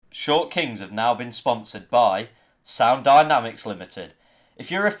Short Kings have now been sponsored by Sound Dynamics Limited. If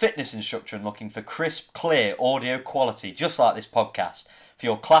you're a fitness instructor and looking for crisp, clear audio quality, just like this podcast, for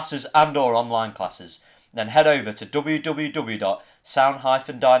your classes and or online classes, then head over to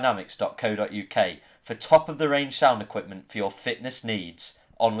www.sound-dynamics.co.uk for top-of-the-range sound equipment for your fitness needs.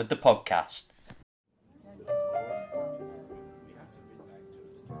 On with the podcast.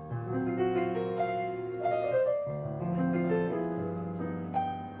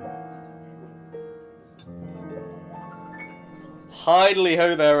 Hidely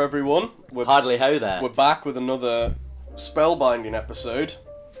ho there, everyone. Hardly ho there. We're back with another spellbinding episode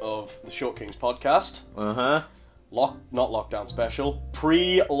of the Short Kings podcast. Uh-huh. Not lockdown special.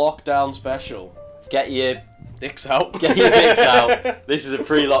 Pre-lockdown special. Get your Dicks out. dicks out. This is a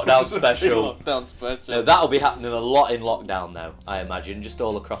pre-lockdown This is a special. pre-lockdown special. No, that'll be happening a lot in lockdown, though, I imagine. Just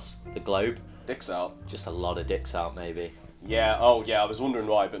all across the globe. Dicks out. Just a lot of dicks out, maybe. Yeah, I was wondering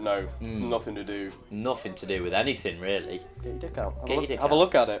why, but no. Nothing to do. Nothing to do with anything, really. Get your dick out. Get your dick Have a out.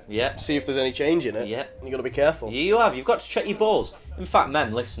 look at it. Yep. See if there's any change in it. Yep. You gotta be careful. You have. You've got to check your balls. In fact,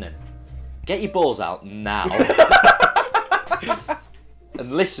 men listening, get your balls out now.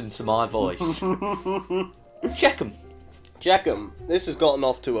 And listen to my voice. Check them. Check 'em. This has gotten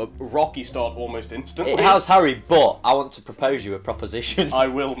off to a rocky start almost instantly. It has, Harry, but I want to propose you a proposition. I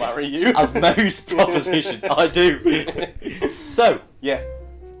will marry you. As most propositions, I do. So, Yeah.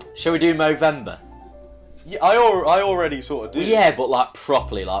 shall we do Movember? Yeah, I already sort of do. Yeah, but like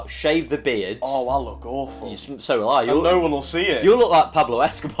properly, like shave the beards. Oh, I look awful. So will I. And no one will see it. You'll look like Pablo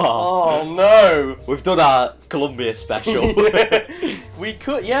Escobar. Oh no. We've done our Colombia special. We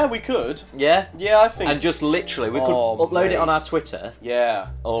could. Yeah, we could. Yeah? Yeah, I think. And just literally, we could Oh, upload mate. it on our Twitter, Yeah,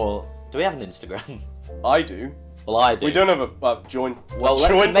 or do we have an Instagram? I do. Well, I do. We don't have a joint. Well,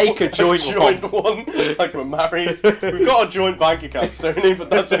 let's make a joint one. Like we're married. We've got a joint bank account, Stoney, but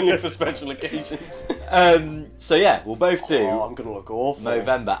that's only for special occasions. So yeah, we'll both do Oh, I'm gonna look awful.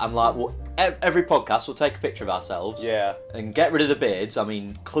 Movember, and like every podcast, we'll take a picture of ourselves. Yeah. And get rid of the beards. I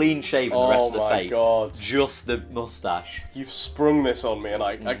mean, clean shaven the rest of the my face. God. Just the moustache. You've sprung this on me, and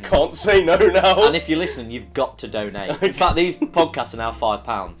I can't say no now. And if you're listening, you've got to donate. In fact, these podcasts are now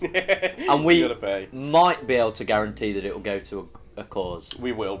 £5. And we You gotta pay. might be able to guarantee that it will go to a cause.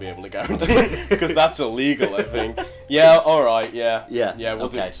 We will be able to guarantee because that's illegal, I think. Yeah, all right, yeah. Yeah, Yeah, we'll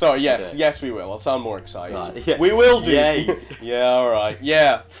okay. do. Sorry, yes, Okay. yes, we will. I'll sound more excited. Right, yeah. We will do. Yay. Yeah, all right.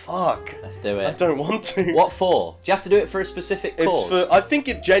 Yeah, fuck. Let's do I it. don't want to. What for? Do you have to do it for a specific cause? It's for. I think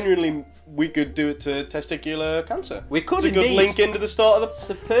it genuinely. We could do it to testicular cancer. We could It's a good indeed. link into the start of the. It's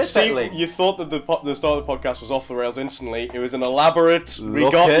a perfect link. See, you thought that the start of the podcast was off the rails instantly. It was an elaborate. We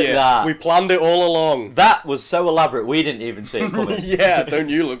Look got at you. that. We planned it all along. That was so elaborate, we didn't even see it coming. Yeah, don't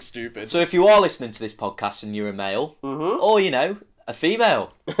you look stupid? So if you are listening to this podcast and you're a male, or a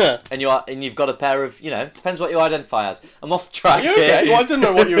female, and you've got a pair of, depends what you identify as. I'm off track You here. okay? Well, I didn't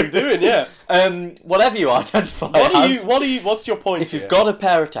know what you were doing. Yeah. Whatever you identify as. What's your point? If you've here? got a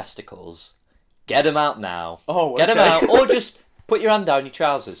pair of testicles, get them out now. Oh, Get them okay. out, or just put your hand down your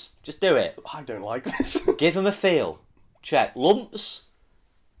trousers. Just do it. I don't like this. Give them a feel. Check. Lumps.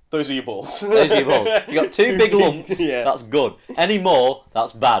 Those are your balls. Those are your balls. If you got two big lumps, Yeah. that's good. Any more,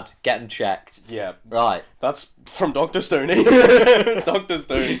 that's bad. Get them checked. Yeah. Right. That's from Dr. Stoney. Dr.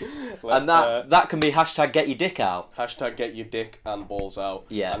 Stoney. And that can be hashtag get your dick out. Hashtag get your dick and balls out.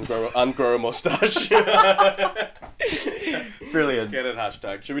 Yeah. And grow a mustache. Brilliant. Get it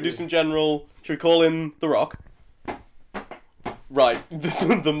hashtag. Should we do some general... Should we call in The Rock? Right.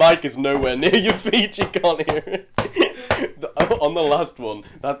 The mic is nowhere near your feet. You can't hear it. On the last one,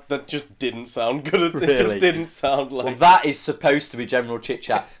 that just didn't sound good. It Really? just didn't sound like... Well, that is supposed to be general chit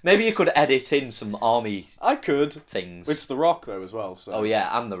chat. Maybe you could edit in some army I could. things. It's The Rock, though, as well, so... Oh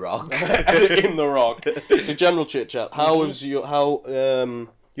yeah, and The Rock. In The Rock. So general chit chat. How was your... You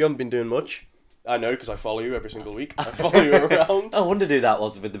haven't been doing much. I know, because I follow you every single week. I follow you around. I wonder who that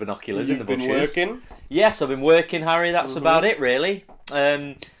was with the binoculars in You've the been bushes. working. Yes, I've been working, Harry. That's about it, really.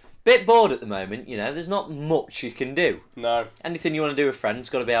 Bit bored at the moment, there's not much you can do. No. Anything you want to do with friends,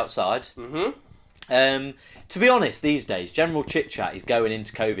 got to be outside. To be honest, these days, general chit-chat is going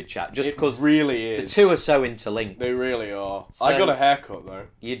into COVID chat, just because It really the is. two are so interlinked. They really are. So- I got a haircut, though.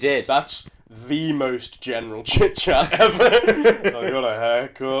 You did. That's the most general chit chat ever. I got a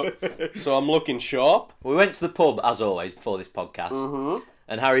haircut. So I'm looking sharp. We went to the pub, as always, before this podcast,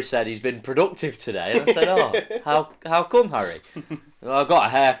 and Harry said he's been productive today. And I said, how come, Harry? Well, I got a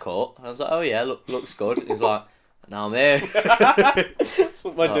haircut. I was like, oh yeah, looks good. He's like, now I'm here. That's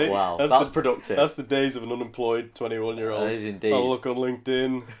what my day. Wow, that's productive. That's the days of an unemployed 21-year-old. That is indeed. I look on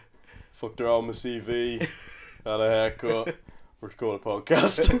LinkedIn, fucked around with my CV, had a haircut, record a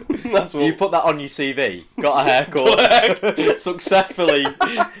podcast. That's Do you all. put that on your CV? Got a haircut. Successfully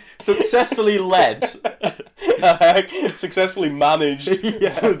led. Successfully managed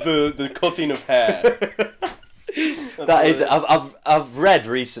the cutting of hair. That is, I've read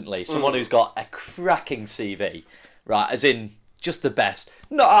recently someone who's got a cracking CV, right? As in just the best.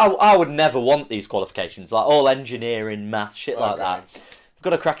 No, I would never want these qualifications, like all engineering, math, shit like that. I've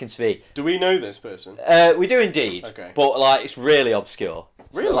got a cracking CV. Do we know this person? We do indeed. Okay. But like, it's really obscure.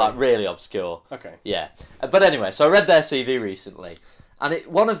 Really? Like really obscure. Okay. Yeah. But anyway, so I read their CV recently, and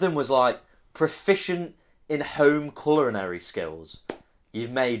one of them was like proficient in home culinary skills.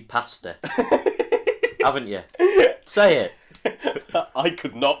 You've made pasta. Haven't you? Say it. I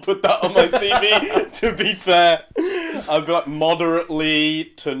could not put that on my CV, to be fair. I've got moderately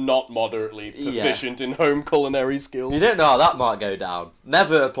to not moderately proficient in home culinary skills. You don't know how that might go down.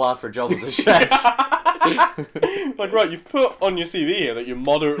 Never apply for a job as a chef. Like, right, you've put on your CV here that you're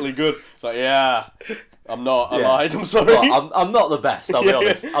moderately good. It's like, yeah, I'm not. I Yeah. lied, I'm sorry. Well, I'm not the best, I'll be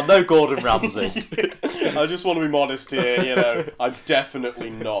honest. I'm no Gordon Ramsay. I just want to be modest here, you know. I'm definitely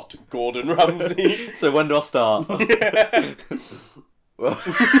not Gordon Ramsay. So when do I start?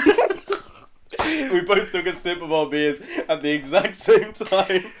 We both took a sip of our beers at the exact same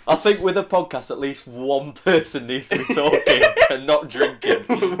time. I think with a podcast, at least one person needs to be talking and not drinking.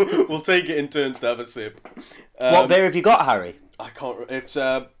 We'll take it in turns to have a sip. What beer have you got, Harry? I can't. It's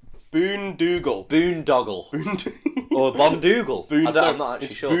Boondoggle. Boondoggle. Or Bondoogle. I'm not actually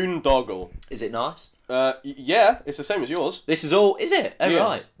it's sure. Boondoggle. Is it nice? Yeah, it's the same as yours. This is all, is it? Oh, Yeah.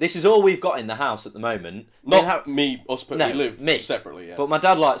 right. This is all we've got in the house at the moment. Not us, but No, we live me. separately, yeah. But my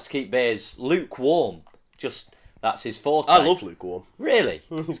dad likes to keep beers lukewarm. Just, that's his forte. I love lukewarm. Really?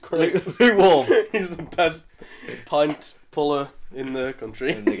 He's great. Lukewarm. He's the best pint puller in the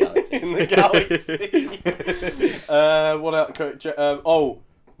country. In the galaxy. In the galaxy. What else? Oh,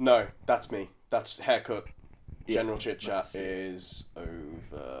 no, that's me. That's haircut. General chit chat is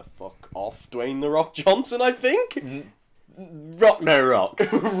over. Fuck off, Dwayne the Rock Johnson, I think. Rock, no rock.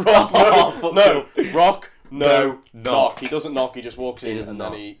 Rock, Oh, no, Rock, no, No, knock. knock. He doesn't knock. He just walks in, doesn't and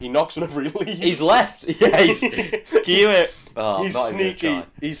then knock. he knocks whenever he leaves. He's left. Yeah, he's. Can you hear it? Oh, He's not even gonna sneaky. try.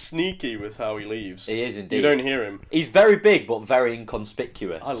 He's sneaky with how he leaves. He is indeed. You don't hear him. He's very big but very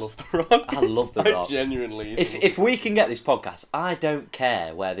inconspicuous. I love the Rock. I love The Rock. I genuinely. If we can get this podcast, I don't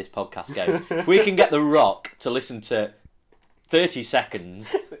care where this podcast goes. If we can get The Rock to listen to 30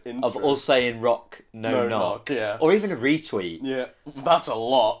 seconds of Intro. us saying rock, no knock, knock, yeah. or even a retweet. Yeah, that's a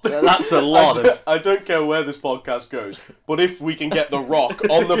lot. That's a lot of. I don't care where this podcast goes, but if we can get The Rock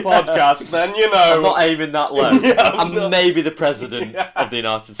on the podcast, then you know. I'm not aiming that low. Yeah, I'm maybe the president of the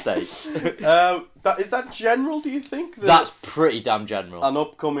United States. Is that general? Do you think That's pretty damn general. an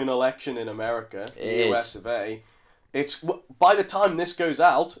upcoming election in America, It the is. US of A? It's by the time this goes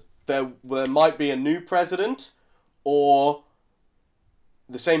out, there might be a new president, or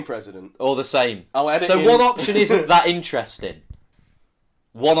the same president. Or the same. I'll edit So in- one option isn't that interesting.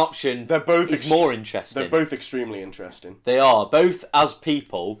 One option They're both is more interesting. They're both extremely interesting. They are, both as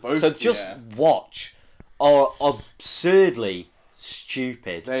people. Both, so just yeah. watch are absurdly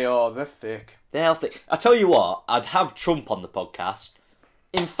stupid. They are. They're thick. They're healthy. I tell you what, I'd have Trump on the podcast.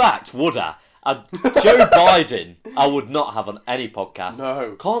 In fact, would I? Joe Biden, I would not have on any podcast.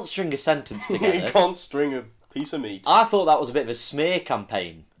 No. Can't string a sentence You together. can't string a piece of meat I thought that was a bit of a smear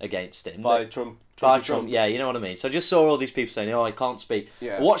campaign against him. by Trump. By Trump, yeah, you know what I mean. So I just saw all these people saying, "Oh, I can't speak."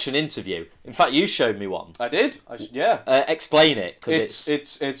 Yeah. I watched an interview. In fact, you showed me one. I did. Yeah. Explain it, because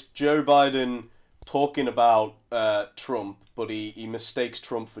It's Joe Biden talking about Trump, but he mistakes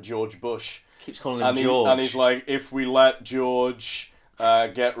Trump for George Bush. keeps calling him And, George. and he's like, if we let George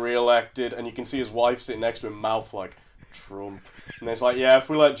get re-elected, and you can see his wife sitting next to him, mouth like, Trump. And it's like, yeah, if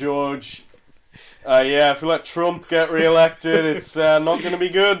we let George... if we let Trump get re-elected, it's not going to be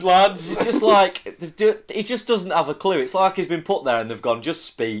good, lads. It's just like, he just doesn't have a clue. It's like he's been put there and they've gone, just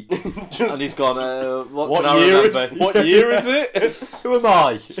speak. And he's gone, what can I remember? What year is it? Who am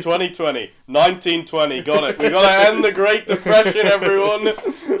I? It's 2020. 1920. Got it. We got to end the Great Depression, everyone.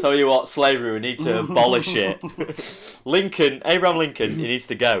 Tell you what, slavery, we need to abolish it. Abraham Lincoln, he needs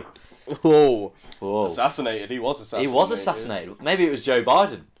to go. Oh. Whoa. Assassinated. He was assassinated. He was assassinated. Maybe it was Joe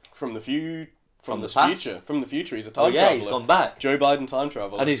Biden. From the From the past? future. From the future. He's a time Oh yeah, traveler. he's gone back. Joe Biden time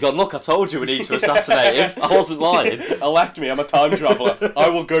traveler. And he's gone, look, I told you we need to assassinate him. I wasn't lying. Elect me. I'm a time traveler. I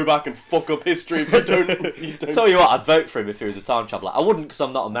will go back and fuck up history if you don't. Tell you what, I'd vote for him if he was a time traveller. I wouldn't because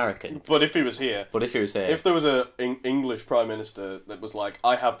I'm not American. But if he was here, But if he was here, if there was a English prime minister that was like,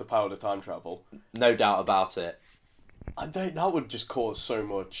 I have the power to time travel, no doubt about it. that would just cause so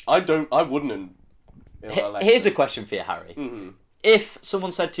much. I wouldn't elect Here's him. a question for you, Harry. Mm-hmm. if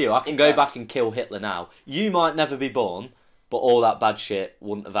someone said to you, I can go back and kill Hitler now, you might never be born, but all that bad shit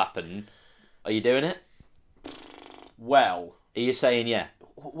wouldn't have happened. Are you doing it? Well, Are you saying yeah?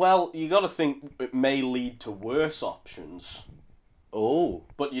 well, you got to think it may lead to worse options, Oh,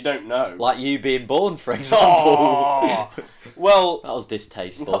 but you don't know. like you being born, for example. Oh, well, That was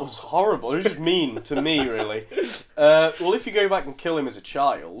distasteful. that was horrible. It was just mean to me, really. Well, if you go back and kill him as a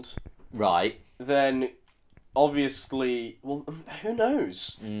child, Right. then obviously, well, who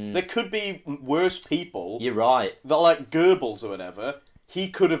knows? There could be worse people. You're right. That, like Goebbels or whatever, he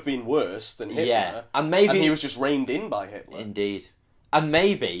could have been worse than Hitler. Yeah. And maybe... And he was just reined in by Hitler. Indeed. And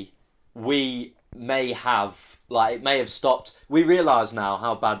maybe we may have... Like, it may have stopped... We realise now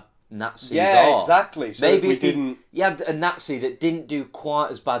how bad Nazis are. Exactly. So maybe we if didn't... you had a Nazi that didn't do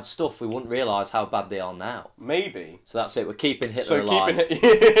quite as bad stuff, we wouldn't realise how bad they are now. Maybe. So that's it. We're keeping Hitler alive.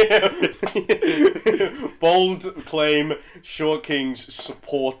 Bold claim, Short Kings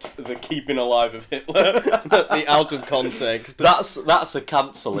support the keeping alive of Hitler. The out of context. That's a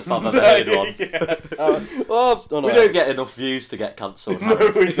cancel if I've ever heard one. We don't get enough views to get cancelled. No,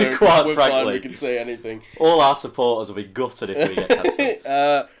 we don't. Quite We're frankly. fine, we can say anything. All our supporters will be gutted if we get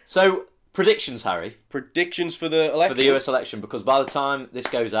cancelled. So, predictions, Harry, Predictions for the election? for the US election, because by the time this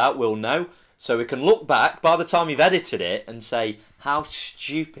goes out, we'll know. So we can look back by the time you've edited it and say, how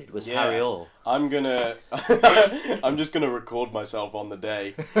stupid was Harry Orr? I'm just gonna record myself on the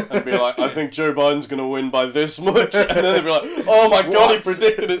day and be like, I think Joe Biden's gonna win by this much, and then they'll be like, oh my god, he What?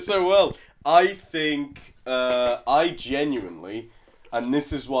 predicted it so well. I think, I genuinely, and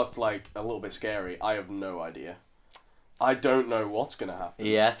this is what's like a little bit scary, I have no idea. I don't know what's gonna happen.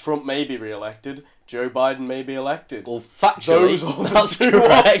 Yeah. Trump may be re-elected, Joe Biden may be elected. Well, factually, Those are that's the two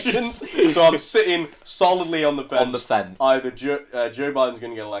correct. options. So I'm sitting solidly on the fence. On the fence. Either Joe Biden's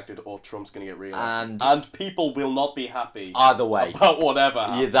going to get elected or Trump's going to get re-elected. And people will not be happy Either way. about whatever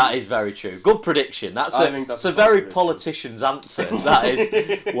happens. Yeah, that is very true. Good prediction. That's I think that's a a solid very prediction. politician's answer. That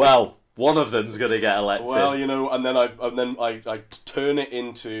is, well, one of them's going to get elected. Well, you know, and then I turn it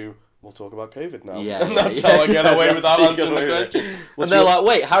into, we'll talk about COVID now. Yeah, And that's how I get away with that That's answering the how you get question. and they're like,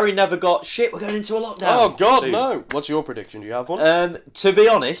 wait, Harry never got shit. We're going into a lockdown. Oh, God, Dude. no. What's your prediction? Do you have one? To be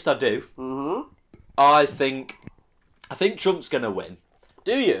honest, I do. Mm-hmm. I think Trump's going to win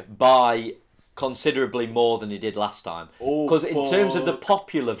Do you? by considerably more than he did last time. Oh, Because in terms of the fuck.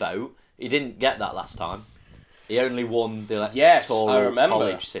 popular vote, he didn't get that last time. He only won the Yes, I electoral remember.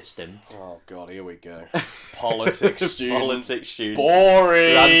 college system. Oh, God, here we go. Politics student. Politics student.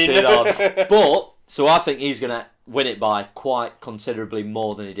 Boring. Ranted on. But, so I think he's going to win it by quite considerably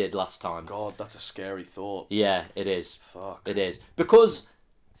more than he did last time. God, that's a scary thought. Yeah, it is. Fuck. It is. Because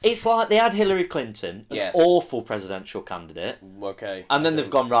it's like they had Hillary Clinton, an Yes. awful presidential candidate, Okay. and then they've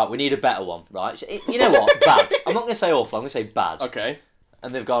gone, right, we need a better one, right? So, you know what? Bad. I'm not going to say awful, I'm going to say bad. Okay.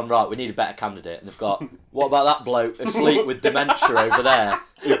 And they've gone, right, we need a better candidate. And they've got, what about that bloke asleep with dementia over there?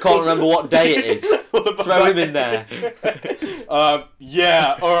 You can't remember what day it is. Throw him in there.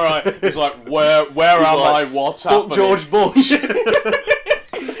 Yeah, alright. He's like, where am like, I? What's Fuck happening? George Bush.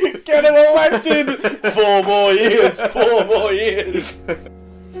 Get him elected! 4 more years, 4 more years.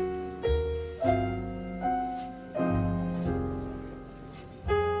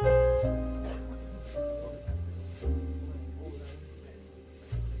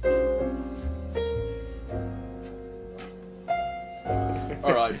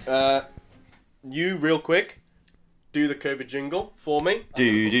 Alright, you real quick, do the COVID jingle for me.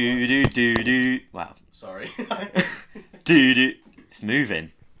 Do do do do do. Wow. Sorry. Do do. It's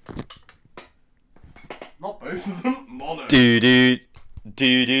moving. Not both of them. Mono. Do do.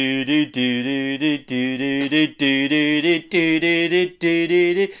 Do do do do do do do do do do do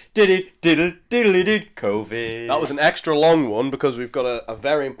do do do. COVID. That was an extra long one because we've got a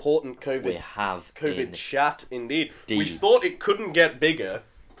very important COVID we have COVID chat indeed. We Indeed. thought it couldn't get bigger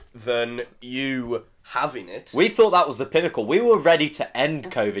than you having it. We thought that was the pinnacle. We were ready to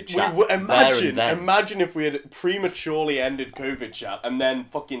end COVID chat. Imagine if we had prematurely ended COVID chat and then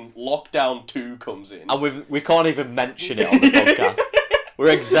fucking lockdown 2 comes in. And we can't even mention it on the podcast. We're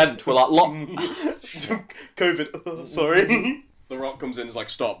exempt. We're like, COVID, sorry. The Rock comes in and is like,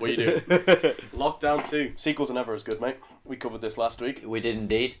 stop, what are you doing? Lockdown 2. Sequels are never as good, mate. We covered this last week. We did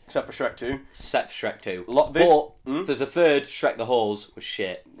indeed. Except for Shrek 2. Set for Shrek 2. This- But if there's a third, Shrek the Halls was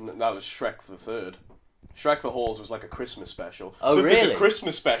shit. That was Shrek the Third. Shrek the Halls was like a Christmas special. Oh, so if there's really? a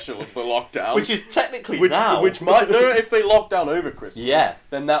Christmas special of the lockdown, Which is technically which now. might no, if they lock down over Christmas, Yeah.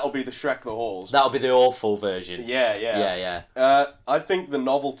 then that'll be the Shrek the Halls. That'll be the awful version. Yeah. Yeah. I think the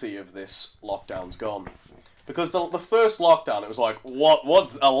novelty of this lockdown's gone Because the first lockdown, it was like,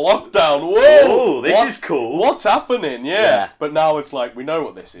 what's a lockdown? Whoa! Ooh, this is cool. What's happening? Yeah. But now it's like, we know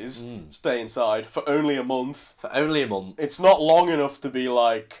what this is. Stay inside for only a month. For only a month. It's not long enough to be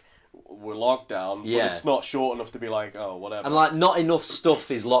like, we're locked down, Yeah. but it's not short enough to be like, oh, whatever. And like, not enough stuff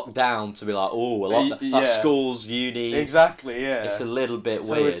is locked down to be like, oh, we're locked down. Yeah. Like schools, uni. Exactly, yeah. It's a little bit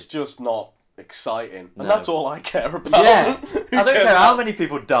so weird. it's just not exciting. And No. that's all I care about. Yeah. Who I don't cares care how about- many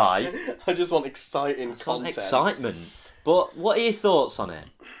people die. I just want exciting It's not content. excitement. But what are your thoughts on it?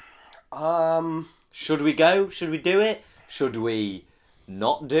 Should we go? Should we do it? Should we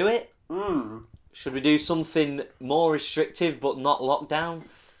not do it? Should we do something more restrictive but not lockdown?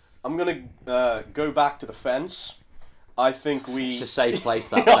 I'm gonna go back to the fence. I think we. It's a safe place,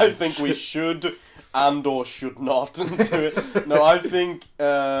 that I fence. think we should and or should not do it. No, I think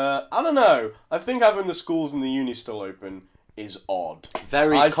I don't know. I think having the schools and the uni still open is odd.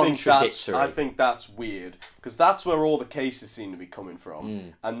 Very contradictory. I think that's weird because that's where all the cases seem to be coming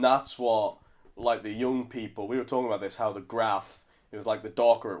from, and that's what like the young people. We were talking about this. How the graph. It was like the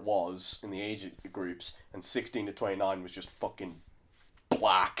darker it was in the age groups, and 16 to 29 was just fucking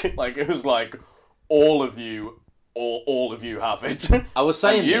black. Like it was like all of you have it. I was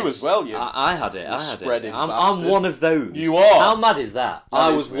saying and you this. as well. You. I had it. I had spreading it. I'm bastard. one of those. You are. How mad is that? I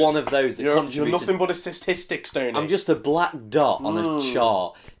is was weird. one of those that You're contributed. nothing but a statistic, Stoney. I'm just a black dot on a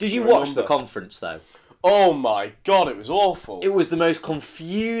chart. Did you You're a watch the number. conference though? Oh my god, it was awful. It was the most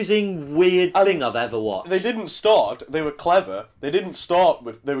confusing, weird thing I've ever watched. They didn't start. They were clever. They didn't start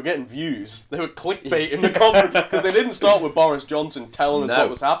with. They were getting views. They were clickbaiting the conference because they didn't start with Boris Johnson telling us No. what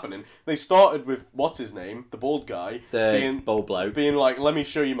was happening. They started with what's his name, the bald guy, The bald bloke. being like, "Let me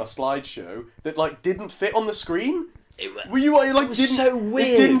show you my slideshow." That like didn't fit on the screen. Were you like was didn't so It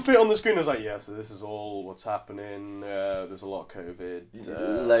weird. didn't fit on the screen. I was like, yeah, so this is all what's happening. There's a lot of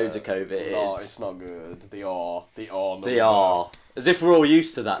COVID. Loads of COVID. No, it's not good. They are. They are. As if we're all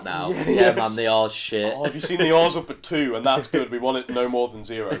used to that now. Yeah, man, they are shit. Oh, have you seen the R's up at 2? And that's good. We want it no more than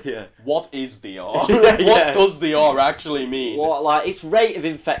 0. Yeah. What is the R? Yeah. What does the R actually mean? What, like, it's rate of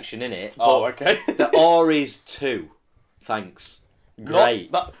infection, innit? Oh, okay. The R is 2. Thanks.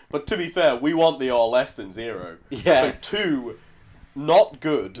 Great. But to be fair, we want the R less than 0. Yeah. So 2, not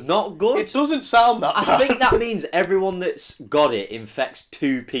good. Not good? It doesn't sound that I bad. think that means everyone that's got it infects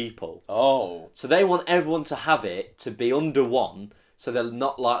 2 people. Oh. So they want everyone to have it to be under 1, so they're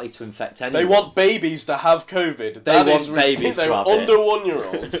not likely to infect anyone. They want babies to have COVID. They That want is babies to They're have under it.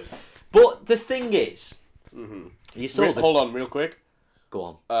 1-year-olds. But the thing is, you saw the... Hold on, real quick.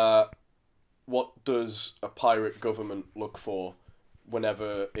 Go on. What does a pirate government look for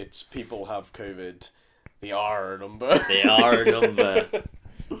whenever its people have COVID? The R number. The R number.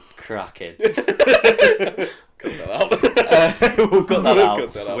 Cracking. Cut that out. We'll cut that We'll out cut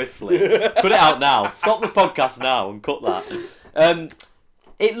that out. swiftly. Cut it out now. Stop the podcast now and cut that.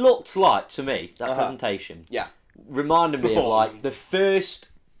 It looked like, to me, that presentation, Yeah. reminded me of like the first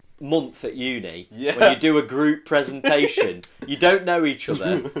month at uni Yeah. when you do a group presentation. You don't know each other.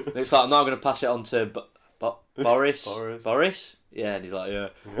 And it's like, I'm now going to pass it on to Boris. Boris. Yeah, and he's like, yeah.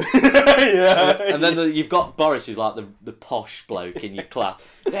 Yeah. And then you've got Boris, who's like the posh bloke in your class.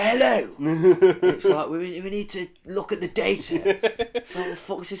 Hello. It's like we need to look at the data. It's like, what the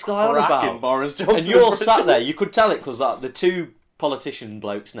fuck's this guy on Cracking about? Boris Johnson. And you're sat there. You could tell it because like the 2 politician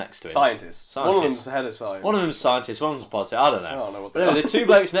blokes next to him. Scientists. One of Scientists. them's head of science. One of them's scientist, one of them's politician. I don't know. I don't know what But they anyway, are. the 2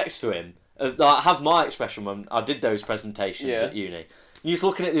 blokes next to him have my expression when I did those presentations Yeah. at uni. You're just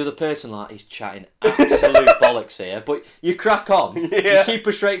looking at the other person like he's chatting absolute bollocks here, but you crack on. Yeah. You keep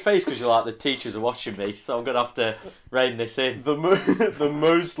a straight face because you're like, the teachers are watching me, so I'm going to have to rein this in. The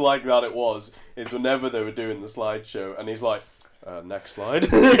most like that it was is whenever they were doing the slideshow, and he's like, next slide.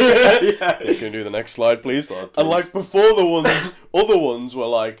 Yeah. You can do the next slide, please. Slide, And please. like before, other ones were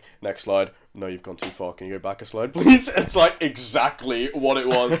like, next slide. No, you've gone too far. Can you go back a slide, please? It's like exactly what it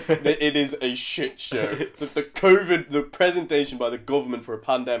was. It is a shit show. The presentation by the government for a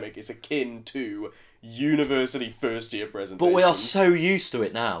pandemic is akin to university first year presentation. But we are so used to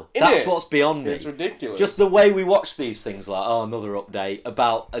it now. Isn't That's it? what's beyond me. It's ridiculous. Just the way we watch these things, like, oh, another update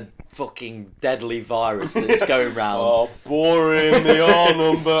about a fucking deadly virus that's going round. oh, boring. The R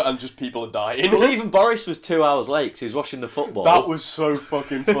number, and just people are dying. Well, even Boris was 2 hours late because he was watching the football. That was so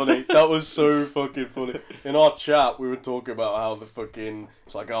fucking funny. That was so fucking funny. In our chat, we were talking about how the fucking...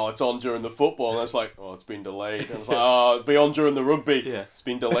 It's like, oh, it's on during the football. And it's like, oh, it's been delayed. And it's like, oh, it'll be on during the rugby. Yeah. It's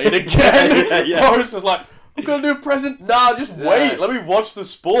been delayed again. Yeah. Boris is like, I'm going to do a present. Nah, just wait. Let me watch the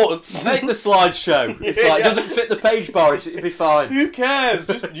sports. Make the slideshow. It's like, it doesn't fit the page, Boris. It'd be fine. Who cares?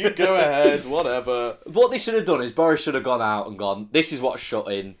 Just you go ahead. Whatever. What they should have done is Boris should have gone out and gone, this is what's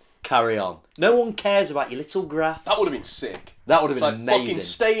shut in. Carry on. No one cares about your little graphs. That would have been sick. That would have It's been like, amazing. fucking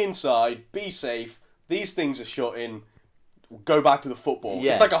stay inside, be safe, these things are shut in, go back to the football.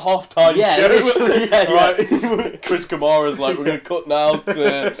 Yeah. It's like a half-time Yeah, show. literally, yeah. Right? Chris Kamara's like, we're going to cut now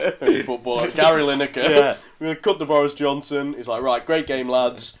to football. Gary Lineker. Yeah. We're going to cut to Boris Johnson. He's like, right, great game,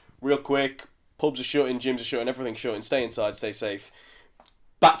 lads. Real quick. Pubs are shutting, gyms are shutting, everything's shutting. Stay inside, stay safe.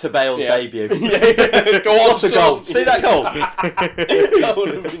 Back to Bale's Yeah. debut. Yeah. Go on, What a son. goal. See that goal? That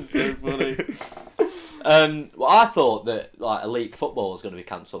would have been so funny. Well, I thought that like elite football was going to be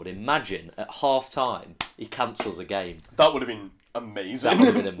cancelled. Imagine at half time he cancels a game. That would have been amazing. That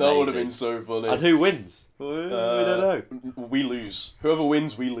would have been That would have amazing. been so funny. And who wins? We don't know. We lose. Whoever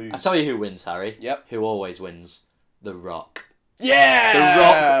wins, we lose. I tell you who wins, Harry. Yep. Who always wins? The Rock. Yeah! The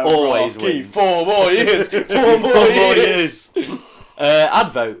Rock always Rocky, wins. 4 more years. 4 more 4 more years. I'd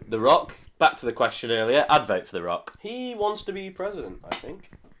vote The Rock. Back to the question earlier. I'd vote for The Rock. He wants to be president, I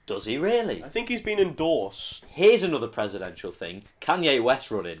think. Does he really? I think he's been endorsed. Here's another presidential thing. Kanye West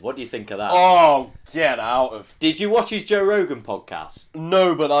running. What do you think of that? Oh, get out of... Did you watch his Joe Rogan podcast?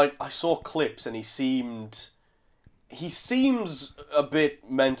 No, but I saw clips and he seems a bit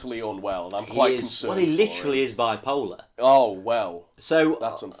mentally unwell, and I'm quite concerned. Well, he for literally him. is bipolar. Oh, well. So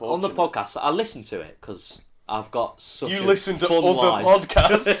That's on the unfortunate. podcast, I listened to it because I've got such You a listen to fun other life.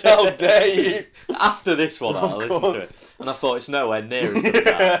 podcasts, how dare you? After this one, I listened to course. it, and I thought it's nowhere near as good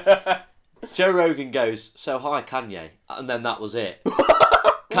as that. Joe Rogan goes, "So hi, Kanye," and then that was it.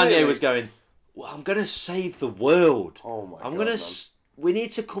 Kanye Really? was going, "Well, I'm gonna save the world. Oh my I'm God, gonna. man. We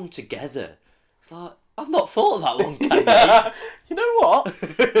need to come together." It's like I've not thought of that one, Kanye. You know what?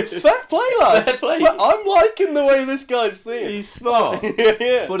 Fair play, lad. Fair play. But I'm liking the way this guy's thinking. He's smart.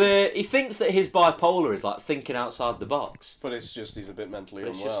 Yeah. But he thinks that his bipolar is like thinking outside the box. But it's just he's a bit mentally But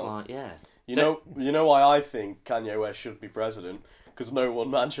it's unwell. just like, yeah. you know why I think Kanye West should be president? Because no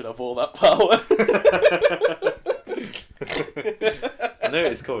one man should have all that power. I knew it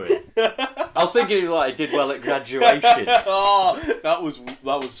was coming. I was thinking he like he did well at graduation. Oh, that was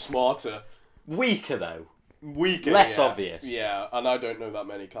smarter. Weaker though. Weaker. Less yeah. obvious. Yeah, and I don't know that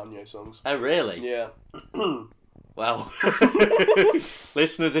many Kanye songs. Oh really? Yeah. Well,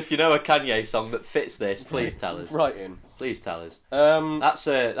 listeners, if you know a Kanye song that fits this, please tell us. Right in. Please tell us. I That's.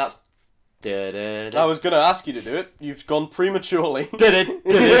 was gonna ask you to do it. You've gone prematurely. Did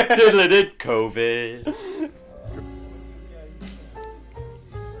it? COVID.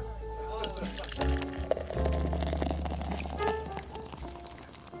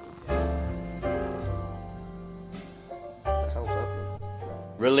 What the hell's happening?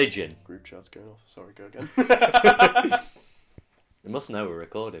 Religion. Group chat's going off. Sorry, go again. They must know we're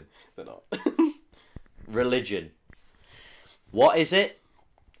recording. They're not. Religion. What is it?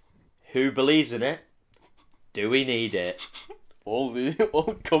 Who believes in it? Do we need it? all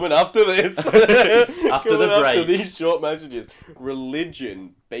coming after this. After Coming the break. After these short messages.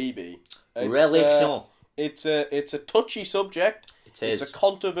 Religion, baby. Religion. It's a touchy subject. It is. It's a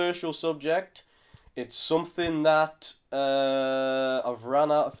controversial subject. It's something that I've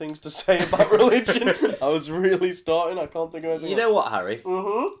ran out of things to say about religion. I was really starting. I can't think of anything. You know what, Harry?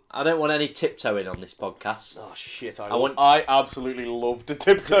 Mm-hmm. I don't want any tiptoeing on this podcast. Oh shit! want- I absolutely love to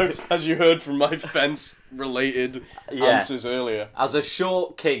tiptoe, as you heard from my fence-related answers earlier. As a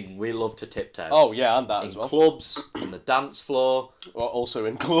short king, we love to tiptoe. Oh yeah, and that in as well. clubs, on the dance floor, Well, also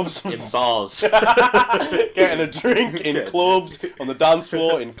in clubs, in bars. getting a drink in clubs, on the dance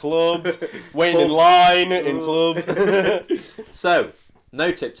floor in clubs, waiting in line in clubs. So,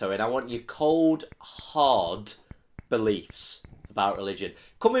 no tiptoeing. I want your cold, hard beliefs about religion.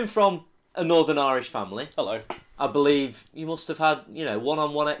 Coming from a Northern Irish family, Hello. I believe you must have had,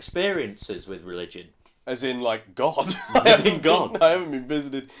 one-on-one experiences with religion. As in, like, God. As in God. I haven't been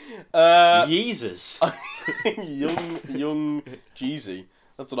visited. Jesus. young Jeezy.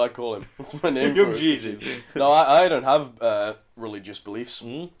 That's what I call him. That's my name Young for it. Jesus. No, I don't have religious beliefs.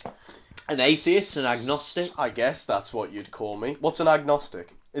 An atheist, an agnostic. I guess that's what you'd call me. What's an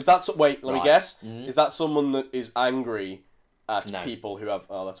agnostic? Is that wait? Let me Right. guess. Is that someone that is angry at No. people who have?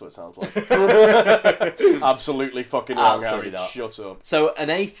 Oh, that's what it sounds like. Absolutely fucking wrong, Absolutely Harry. not. Shut up. So, an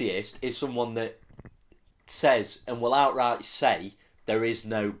atheist is someone that says and will outright say there is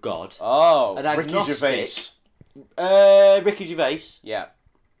no God. Oh, An Ricky agnostic. Gervais. Ricky Gervais. Yeah.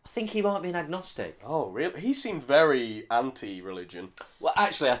 I think he might be an agnostic. Oh, really? He seemed very anti-religion. Well,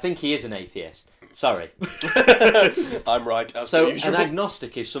 actually, I think he is an atheist. Sorry. I'm right. As So, per usual. an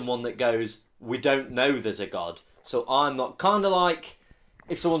agnostic is someone that goes, we don't know there's a God. So, I'm not... Kind of like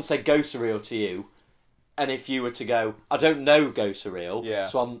if someone said ghosts are real to you, and if you were to go, I don't know ghosts are real, Yeah.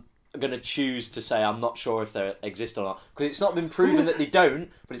 so going to choose to say I'm not sure if they exist or not, because it's not been proven that they don't,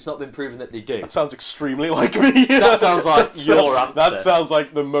 but it's not been proven that they do. That sounds extremely like me. That sounds like your answer. That sounds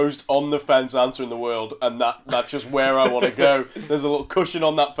like the most on the fence answer in the world, and that's just where I want to go. There's a little cushion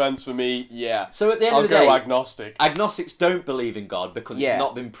on that fence for me. Yeah. So at the end I'll of the go day, agnostic. agnostics don't believe in God because Yeah. it's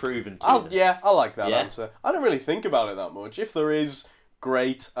not been proven to them. Yeah, I like that Yeah? answer. I don't really think about it that much. If there is,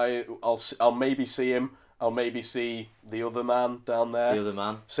 great. I'll maybe see him. I'll maybe see the other man down there. The other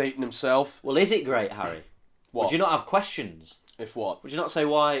man. Satan himself. Well, is it great, Harry? What? Would you not have questions? If what? Would you not say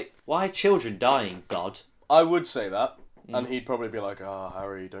why are children dying, God? I would say that, and he'd probably be like, "Ah,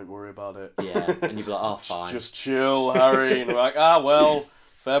 Harry, don't worry about it. Yeah, and you'd be like, oh, fine. Just chill, Harry." And I'm like, well,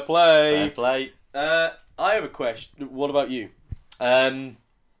 fair play. Fair play. I have a question. What about you?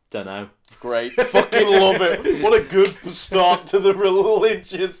 Don't know. Great. Fucking love it. What a good start to the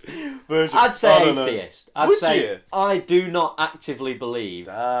religious version. I'd say I don't know. atheist. I'd Would say you? I do not actively believe.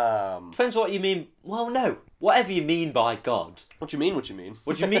 Damn. Depends what you mean. Well, no. Whatever you mean by God. What do you mean? What do you mean?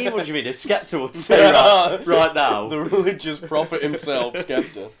 What do you mean? What do you mean? A skeptic would say right now. The religious prophet himself,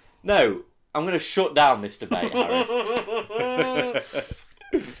 Skepta. No, I'm going to shut down this debate, Harry.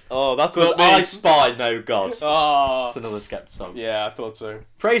 Oh, that's Because not me. I spy no God. Ah. That's another Skepta song. Yeah, I thought so.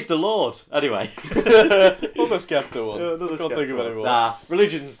 Praise the Lord. Anyway. Another Skepta one. I can't think of anyone. Nah,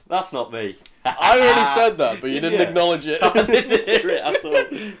 religions, that's not me. I already said that, but you didn't Yeah. acknowledge it. I didn't hear it at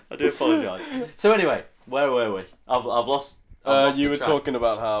all. I do apologise. So anyway, where were we? I've lost You the were track. talking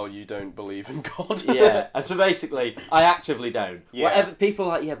about how you don't believe in God. Yeah, and so basically, I actively don't. Yeah. Whatever people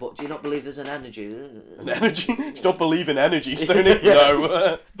are like, yeah, but do you not believe there's an energy? An energy? You don't believe in energy, Stoney? Yeah.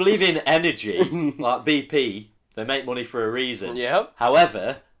 No. Believe in energy, like BP. They make money for a reason. Yeah.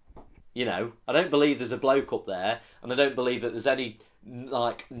 However, you know, I don't believe there's a bloke up there, and I don't believe that there's any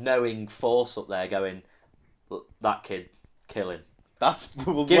like knowing force up there going, "Look, that kid, kill him. That's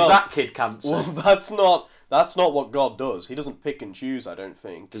well, Give that kid cancer." well, that's not what God does. He doesn't pick and choose, I don't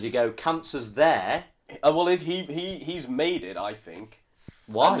think. Does he go, cancer's there? Well, he's made it, I think.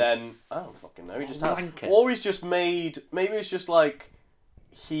 Why? And then I don't fucking know. He just has. Wanker. Or he's just made. Maybe it's just like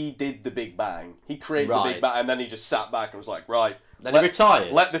he did the Big Bang. He created the Right. Big Bang, and then he just sat back and was like, right. Then he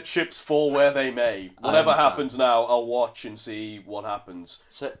retired. Let the chips fall where they may. Whatever understand. happens now, I'll watch and see what happens.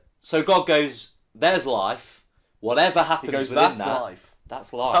 So God goes, there's life. Whatever He happens goes, within that's that, life.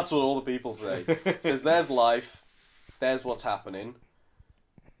 that's life. That's what all the people say. Says, there's life. There's what's happening.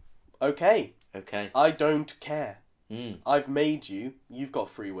 Okay. Okay. I don't care. Mm. I've made you. You've got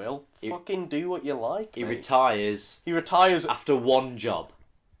free will. Fucking do what you like. He mate. retires He retires. after one job.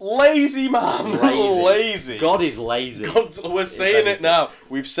 Lazy man. Lazy. Lazy. God is lazy. We're saying it anything. now.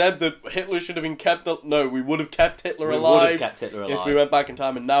 We've said that Hitler should have been kept. No, we would have kept Hitler We alive. would have kept Hitler alive. If we went back in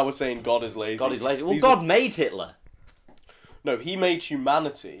time, and now we're saying God is lazy. God is lazy. Well, These God are- made Hitler. No, he made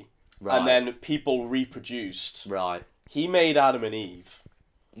humanity, Right. and then people reproduced. Right. He made Adam and Eve,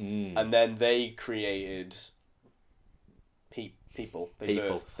 Mm. and then they created people. They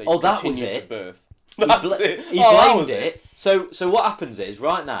People. birthed. They Oh, that was continued it? to birth. He That's bl- it. He Oh, that blamed was it. So what happens is,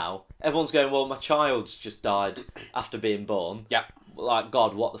 right now, everyone's going, well, my child's just died after being born. Yeah. Like,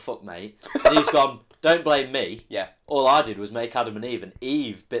 God, what the fuck, mate? And he's gone, don't blame me. Yeah. All I did was make Adam and Eve, and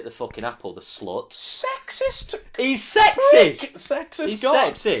Eve bit the fucking apple, the slut. Sexist. He's sexist! Sexist He's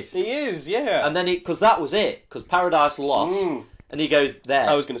God. sexist. He is, yeah. And then because that was it, because Paradise Lost, Mm. and he goes, there,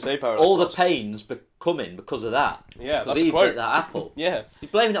 I was going to say Paradise all the Lost. pain's coming because of that. Yeah, Because that's a Eve quote. bit that apple. Yeah. He's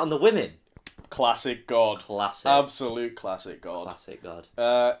blaming it on the women. Classic God. Classic. Absolute classic God. Classic God.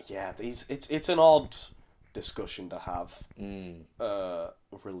 Yeah, it's an odd discussion to have. Mm.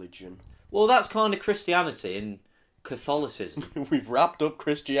 Religion. Well, that's kind of Christianity and Catholicism. We've wrapped up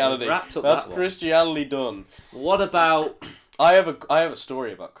Christianity. We've wrapped up That's that one. Christianity done. What about... I have a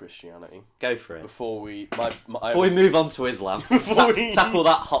story about Christianity. Go for it. Before we Before we move on to Islam, tackle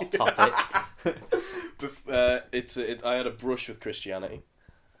that hot topic. I had a brush with Christianity.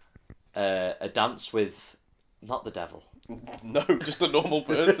 A dance with... Not the devil. No, just a normal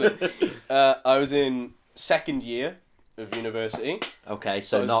person. I was in second year of university. Okay,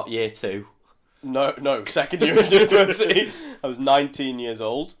 so I was- not year 2. No, second year of university. I was 19 years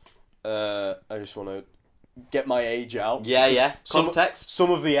old. I just want to get my age out. Yeah, because yeah. Context? Some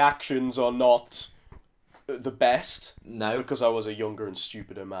of the actions are not the best No. because I was a younger and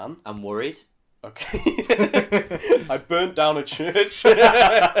stupider man. I'm worried. Okay. I burnt down a church.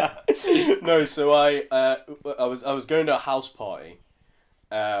 No, so I was going to a house party.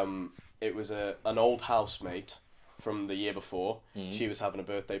 It was an old housemate from the year before. She was having a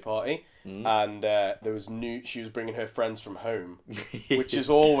birthday party, and she was bringing her friends from home, which is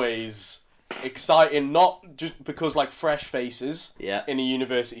always exciting, not just because like fresh faces Yeah. in a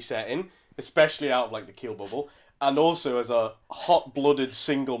university setting, especially out of like the Kiel bubble, and also as a hot-blooded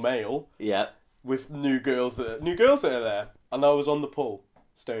single male Yeah. with new girls that are there. And I was on the pull,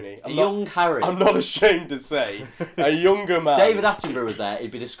 Stoney. Young Harry. I'm not ashamed to say, a younger man. David Attenborough was there.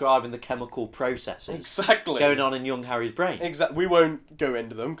 He'd be describing the chemical processes Exactly. going on in young Harry's brain. Exactly. We won't go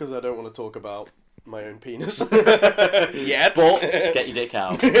into them because I don't want to talk about my own penis yet. But get your dick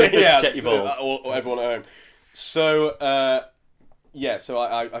out. Yeah, Check your balls. or everyone at home. So, so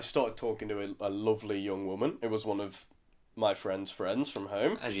I started talking to a lovely young woman. It was one of my friend's friends from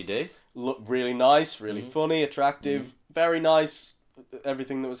home. As you do. Looked really nice, really funny, attractive, very nice,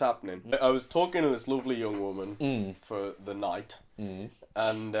 everything that was happening. I was talking to this lovely young woman for the night,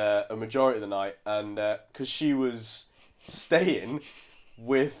 and a majority of the night, and because she was staying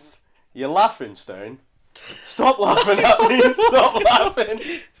with... You're laughing, Stone. Stop laughing at me. Stop laughing.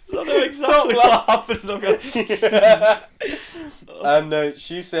 I know exactly what happens. And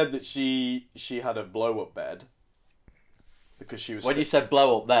she said that she had a blow-up bed because she was... When you said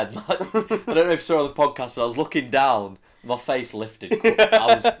blow up then, I don't know if you saw on the podcast, but I was looking down, my face lifted.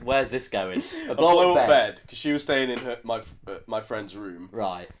 Where's this going? A blow-up bed because she was staying in my friend's room.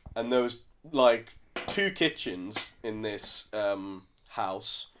 Right. And there was like 2 kitchens in this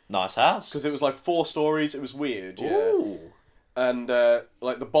house. Nice house. Because it was like 4 stories. It was weird, yeah. Ooh. And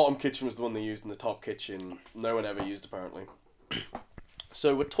like the bottom kitchen was the one they used, and the top kitchen no one ever used apparently.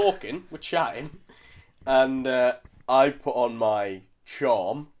 So we're talking, we're chatting, and I put on my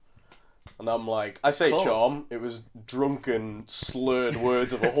charm, and I'm like, I say charm. It was drunken, slurred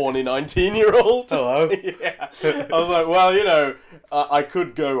words of a horny 19-year-old. Hello. Yeah. I was like, well, you know, I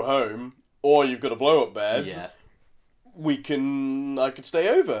could go home, or you've got a blow-up bed. Yeah. I could stay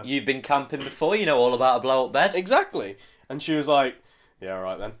over. You've been camping before, you know all about a blow-up bed. Exactly. And she was like, yeah, all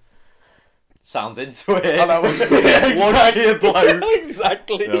right then. Sounds into it. And I was, yeah, exactly. One bloke.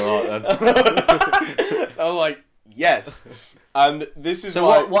 Exactly. Yeah, all right then. I was like, yes. And this is so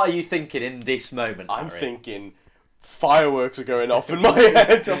why... what are you thinking in this moment, I'm Harry? thinking fireworks are going off in my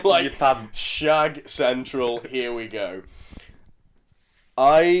head. I'm like, Your pants. Shag Central, here we go.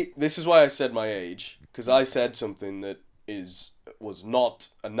 This is why I said my age, because I said something that was not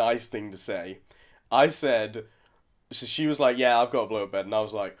a nice thing to say. I said... So she was like, yeah, I've got a blow-up bed. And I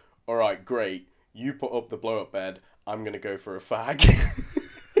was like, all right, great. You put up the blow-up bed. I'm going to go for a fag.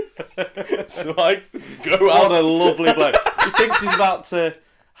 So I go out. What a lovely bloke. He thinks he's about to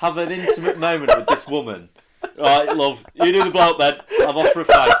have an intimate moment with this woman. Right, love, you do the blow-up bed. I'm off for a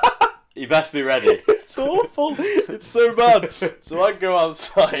fag. You best be ready. It's awful. It's so bad. So I go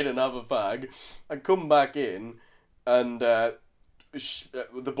outside and have a fag. I come back in and the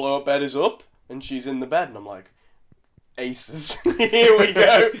blow-up bed is up and she's in the bed. And I'm like... Aces. Here we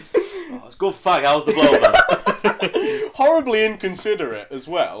go. Oh, it's good fag. How's the blow bed? Horribly inconsiderate as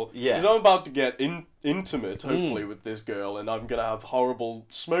well. Yeah. Because I'm about to get intimate, hopefully, with this girl, and I'm gonna have horrible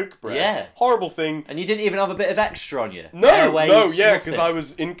smoke breath. Yeah. Horrible thing. And you didn't even have a bit of extra on you. No, because I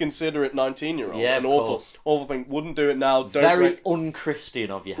was inconsiderate 19-year-old. Yeah, An of course. Awful thing. Wouldn't do it now. Don't Very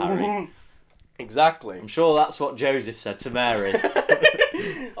un-Christian of you, Harry. Exactly. I'm sure that's what Joseph said to Mary.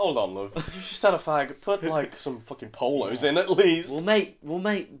 Hold on, love. You just had a fag. Put like some fucking polos in at least. We'll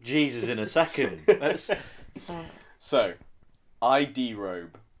make Jesus in a second. So, I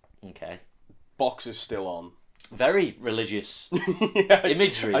derobe. Okay. Boxers still on. Very religious Yeah,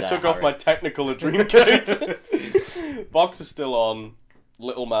 imagery. I there, took off Harry. my technical dream coat. Boxers still on.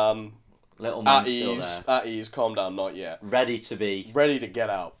 Little man. Little man At still ease. there, At ease. Calm down. Not yet. ready to be. Ready to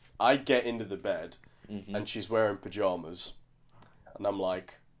get out. I get into the bed, and she's wearing pajamas, and I'm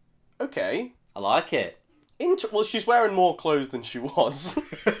like, okay. I like it. Well, she's wearing more clothes than she was,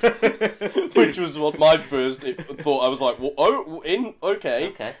 which was what my first thought. I was like, well, okay,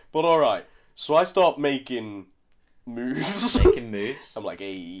 Okay. but all right. So I start making moves. Making moves. I'm like,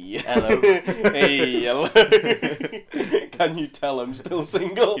 hey, Hello. hey, hello. Can you tell I'm still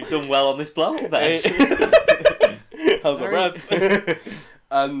single? You've done well on this blow-up bed. How's my breath?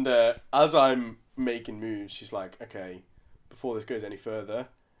 And as I'm making moves, she's like, okay, before this goes any further,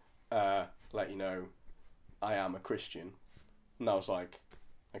 let you know, I am a Christian. And I was like,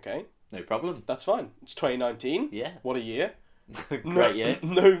 okay, No problem. that's fine. It's 2019. Yeah. What a year. Great year.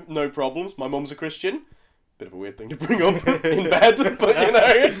 No problems. My mum's a Christian. Bit of a weird thing to bring up in bed, but you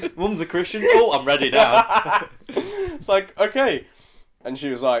know. Mum's a Christian. Oh, I'm ready now. It's like, okay. And she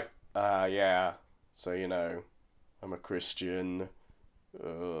was like, yeah, so you know, I'm a Christian.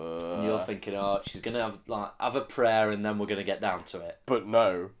 And you're thinking, oh, she's gonna have a prayer, and then we're gonna get down to it. But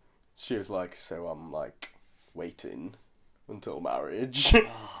no, she was like, so I'm like waiting until marriage.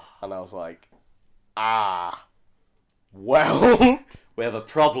 And I was like, well, We have a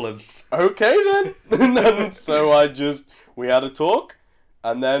problem. okay then. And then so we had a talk,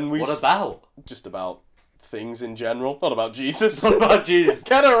 and then we... What about? Just about things in general, not about Jesus. What about Jesus?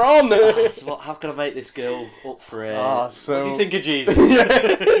 Get her on! So how can I make this girl up for it? So... What do you think of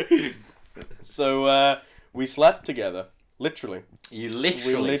Jesus? So, we slept together. Literally. You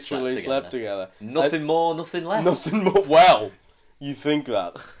literally slept together. Nothing more, nothing less. Nothing more. Well, you think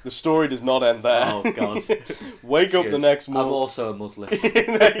that. The story does not end there. Oh, God. Wake up the next I'm morning. also a Muslim. We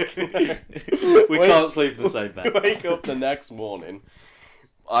can't sleep in the same bed. Wake up the next morning.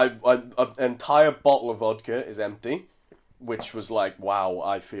 An entire bottle of vodka is empty, which was like, wow,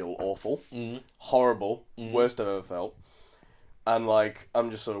 I feel awful. Horrible. Worst I've ever felt. And, like,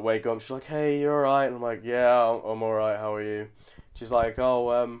 I'm just sort of wake up. She's like, hey, you alright? And I'm like, yeah, I'm alright. How are you? She's like,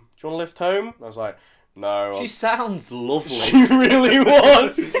 oh, do you want to lift home? And I was like, no. She sounds lovely. She really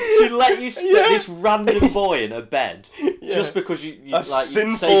was. She let you stick this random boy in her bed just because you like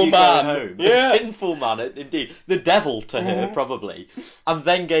sinful say you man. Go home. Yeah. A sinful man, indeed. The devil to her, probably. And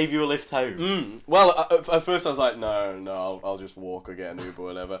then gave you a lift home. Well, at first I was like, no, I'll just walk or get an Uber or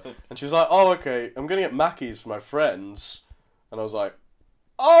whatever. And she was like, oh, okay, I'm going to get Mackies for my friends. And I was like,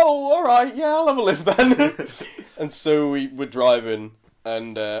 oh, alright, yeah, I'll have a lift then. And so we were driving,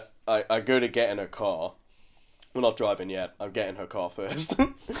 and I go to get in her car. We're not driving yet, I'm getting her car first.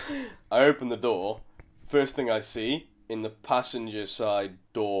 I open the door. First thing I see, in the passenger side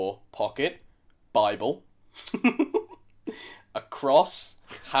door pocket, Bible. A cross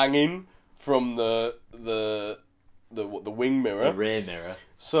hanging from the wing mirror. The rear mirror.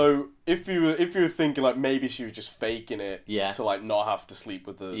 So if you were thinking like maybe she was just faking it to like not have to sleep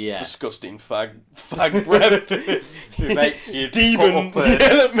with the disgusting fag breath Who makes you demon put up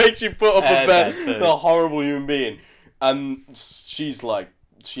that makes you put up a bed, first. the horrible human being. And she's like,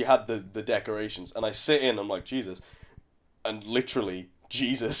 she had the decorations, and I sit in, I'm like, Jesus, and literally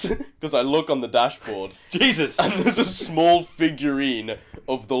Jesus, because I look on the dashboard, Jesus, and there's a small figurine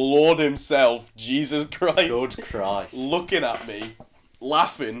of the Lord himself, Jesus Christ, good Christ, looking at me,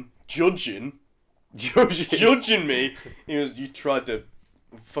 laughing, judging me. He was, you tried to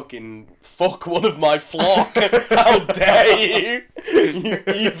fucking fuck one of my flock. How dare you? You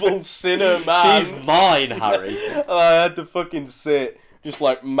evil sinner man. She's mine, Harry. And I had to fucking sit, just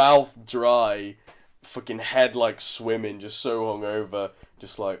like mouth dry, fucking head like swimming, just so hungover,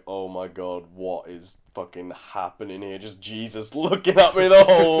 just like, oh my God, what is fucking happening here? Just Jesus looking at me the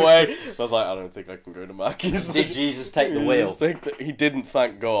whole way. I was like, I don't think I can go to Mackey's. Did Jesus take the wheel? He didn't,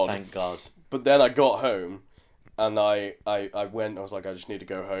 thank God. Thank God. But then I got home, and I went, I was like, I just need to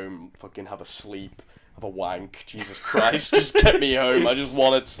go home, fucking have a sleep, have a wank, Jesus Christ, just get me home. I just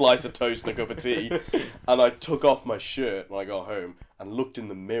wanted a slice of toast and a cup of tea. And I took off my shirt when I got home, and looked in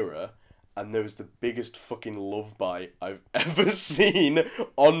the mirror, and there was the biggest fucking love bite I've ever seen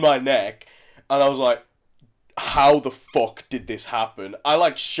on my neck. And I was like, how the fuck did this happen? I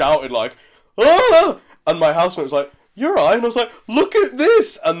like shouted like, ah! And my housemate was like, you're right. And I was like, look at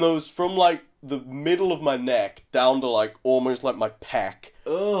this. And there was from like the middle of my neck down to like almost like my pec.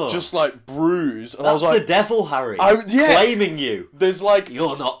 Ugh. Just like bruised. And That's I was like, the devil, Harry. Yeah. Claiming you. There's like,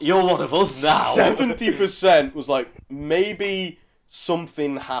 You're one of us now. 70% was like, maybe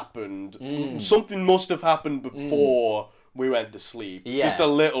something happened. Something must have happened before we went to sleep. Yeah. Just a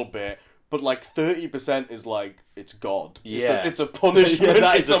little bit. But like 30% is like, it's God. Yeah. It's a punishment.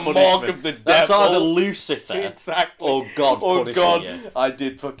 That it's is a mark of the devil. That's either Lucifer Exactly. or God punishing you. I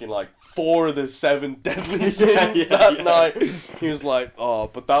did fucking like 4 of the 7 deadly sins that night. He was like, oh,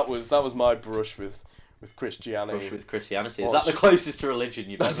 but that was my brush with Christianity. Brush with Christianity. Is that the closest to religion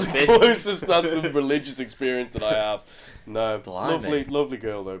you've That's ever the been? closest. That's the religious experience that I have. No, Blimey. lovely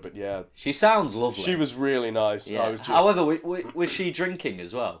girl though. But yeah, She sounds lovely. she was really nice. Yeah. I was just. However, was she drinking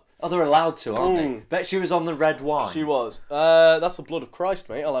as well? Oh, they're allowed to, aren't they? Bet she was on the red wine. She was. That's the blood of Christ,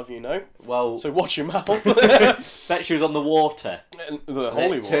 mate. I'll have you know. Well, So watch your mouth. bet she was on the water. The And holy it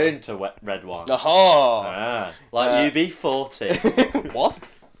water. turned to red wine. Aha. Like UB40. What?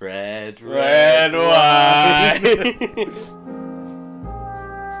 Red wine.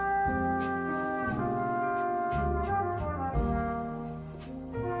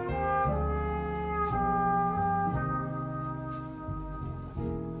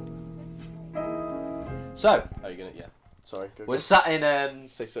 So, Are you gonna? Yeah. Sorry. Go we're sat in...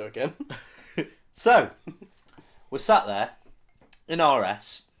 Say so again. So, we're sat there in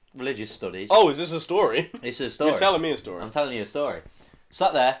RS, religious studies. Oh, is this a story? It's a story. You're telling me a story. I'm telling you a story.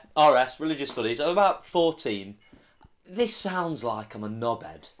 Sat there, RS, religious studies. I'm about 14. this sounds like I'm a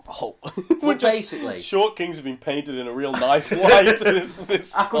knobhead. Oh. Well, basically... Short Kings have been painted in a real nice light.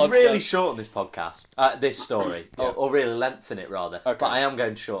 this I could podcast. really shorten this podcast, this story, Yeah. or really lengthen it rather. Okay. But I am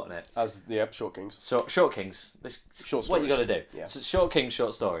going to shorten it. As Short Kings. So Short Kings, Short what you got stories. to do? Yeah. So Short Kings,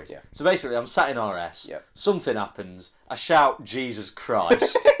 short stories. Yeah. So basically, I'm sat in RS. Yeah. Something happens. I shout Jesus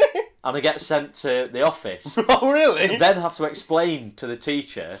Christ, and I get sent to the office. Oh, really? Then have to explain to the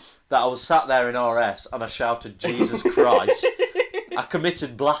teacher that I was sat there in RS and I shouted Jesus Christ. I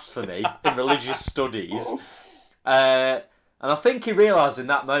committed blasphemy in religious studies. And I think he realised in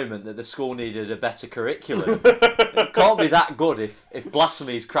that moment that the school needed a better curriculum. It can't be that good if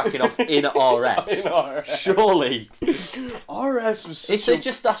blasphemy is cracking off in RS. In RS. Surely. RS was such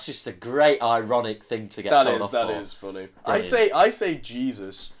That's just a great ironic thing to get told off that for. is funny. Brilliant. I say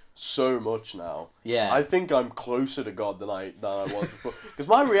Jesus so much now. Yeah. I think I'm closer to God than I was before. Because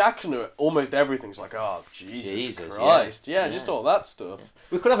my reaction to almost everything's like, oh, Jesus Christ. Yeah, just all that stuff.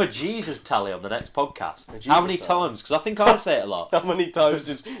 We could have a Jesus tally on the next podcast. Jesus How many tally. times? Because I think I say it a lot. How many times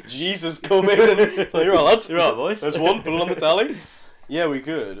does Jesus come in and like, you're right, lads. You're right, boys. There's one, put it on the tally. Yeah, we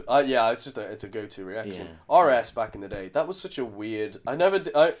could. Yeah, it's a go-to reaction. Yeah. RS back in the day, that was such a weird. I never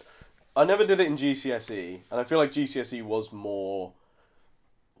did it in GCSE, and I feel like GCSE was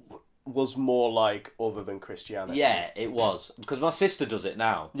more like other than Christianity. Yeah, it was. Because my sister does it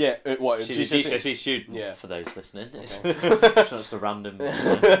now. Yeah, She's a GCSE student, Yeah. for those listening. It's Okay. it's not just a random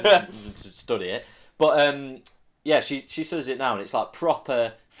to study it. But yeah, she says it now, and it's like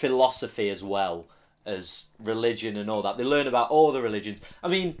proper philosophy as well as religion and all that. They learn about all the religions. I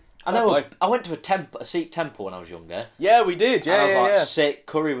mean, I know Okay. I went to a Sikh temple when I was younger. Yeah, we did. Yeah, And I was like yeah. sick,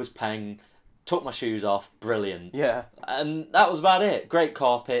 curry was peng, took my shoes off, brilliant. Yeah. And that was about it. Great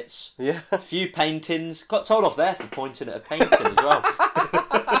carpets. Yeah. A few paintings. Got told off there for pointing at a painting as well.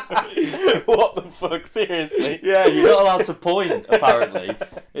 What the fuck? Seriously? Yeah, you're not allowed to point, apparently.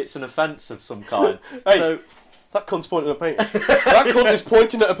 It's an offence of some kind. Hey. So, That cunt's pointing at a painting. That cunt is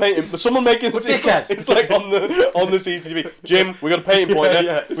pointing at a painting. But someone making What it's dickhead? it's like on the CCTV. Jim, we got a painting pointer.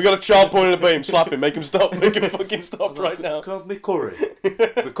 Yeah. We got a child pointing at a painting. Slap him. Make him stop. Make him fucking stop right now. Can I have me curry?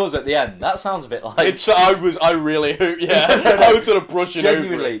 Because at the end, that sounds a bit like... I really I was sort of brushing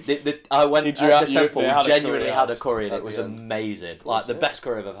Genuinely, over it. I went Did to you the have- temple, they had a genuinely curry had a house curry, and at it was the end. amazing. Like, the yeah. best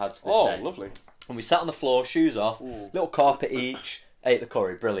curry I've ever had to this Oh, day. lovely. And we sat on the floor, shoes off, little carpet each, ate the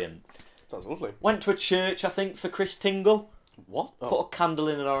curry, brilliant. Sounds lovely. Went to a church, I think, for Chris Tingle. What? Put a candle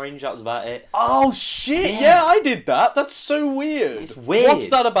in an orange, that was about it. Oh shit! Yeah. Yeah, I did that. That's so weird. It's weird. What's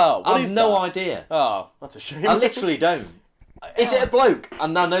that about? What I is have no that? idea. Oh, that's a shame. I literally don't. Is it a bloke?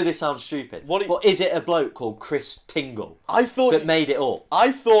 And I know this sounds stupid, but is it a bloke called Chris Tingle I thought that made it up?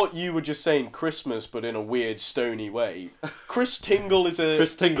 I thought you were just saying Christmas, but in a weird stony way. Chris Tingle is a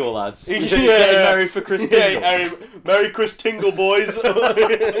Chris Tingle, lads. Yeah. Getting married for Chris Tingle. Yeah, Merry Chris Tingle, boys.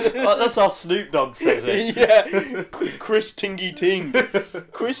 Well, that's how Snoop Dogg says it. Yeah, Chris Tingy Ting.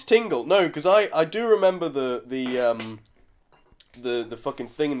 Chris Tingle. No, because I do remember the fucking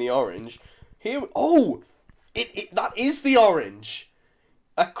thing in the orange. Here, that is the orange.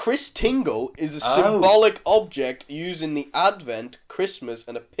 A Chris Tingle is a symbolic object used in the Advent, Christmas,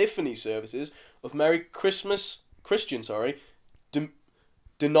 and Epiphany services of Christian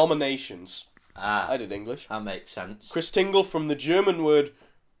denominations. I did English. That makes sense. Chris Tingle from the German word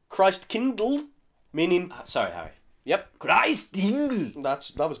Christkindl, meaning... Sorry, Harry. Yep. Christ Tingle.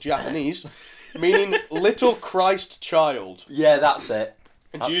 That was Japanese, meaning little Christ child. Yeah, that's it.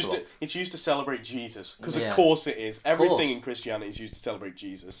 It's used to celebrate Jesus, because Yeah. of course it is. Everything Course. in Christianity is used to celebrate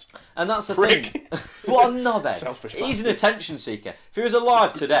Jesus. And that's the Prick. thing. What a knobhead. Selfish He's an bastard. attention seeker. If he was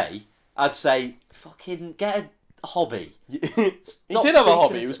alive today, I'd say, fucking get a hobby. He Stop did have a seeking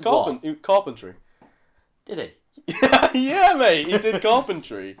hobby. it He was to- carpentry. Did he? Yeah, mate. He did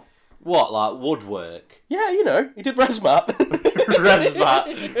carpentry. What, like woodwork? Yeah, you know, he did resmat.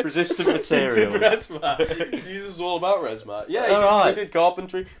 Resmat, resistant He materials. did resmat. Jesus was all about resmat. Yeah, Alright. he did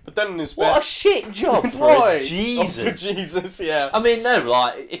carpentry, but then in his spare... What a shit job for Boy! a Jesus. Oh, for Jesus, yeah. I mean, no,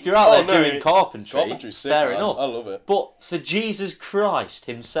 like, if you're out there doing carpentry, Carpentry's sick, fair man. enough. I love it. But for Jesus Christ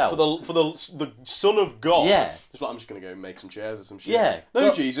himself. For the Son of God. Yeah. Just like, I'm just going to go make some chairs or some shit. Yeah. No,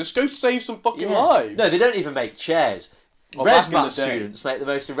 But- Jesus, go save some fucking Yeah. lives. No, they don't even make chairs. Oh, back in the Resmat day. students make the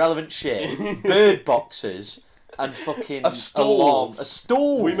most irrelevant shit. Bird boxes and fucking A stool. a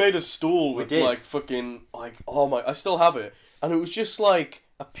stool. We made a stool with did. like fucking oh my! I still have it, and it was just like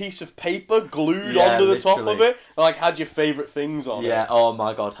a piece of paper glued Yeah, onto the top of literally. it. And, like had your favourite things on Yeah. it. Oh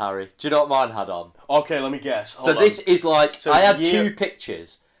my God, Harry. Do you know what mine had on? Okay, let me guess. So Hold on. this is like So I had year- 2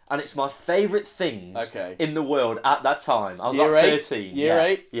 pictures, and it's my favourite things Okay. in the world at that time. I was Year like 8? 13. Year yeah.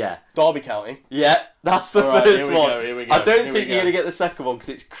 8? Yeah. Derby County. Yeah, that's the Alright, first here we one. go, here we go, I don't here think we you're go. going to get the second one because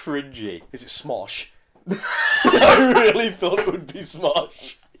it's cringy. Is it Smosh? I really thought it would be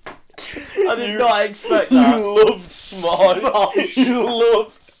Smosh. I did not expect that. You loved Smosh. Smosh. You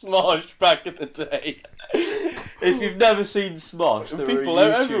loved Smosh back in the day. If you've never seen Smosh, there People, are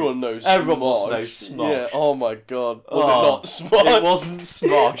YouTube. everyone knows Everyone Smosh. must know Smosh. Yeah, oh my god. Was Oh, it not Smosh? It wasn't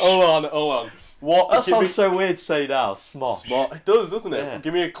Smosh. Hold on. What? That give me- sounds so weird to say now. Smosh. Smosh. It does, doesn't it? Yeah.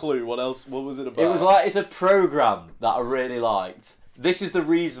 Give me a clue. What else? What was it about? It was like, it's a programme that I really liked. This is the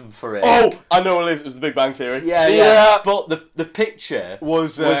reason for it. Oh, I know what it is. It was The Big Bang Theory. Yeah. But the picture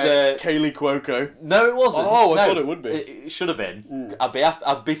Was Kaylee Cuoco. No, it wasn't. Oh, I No, thought it would be. It should have been.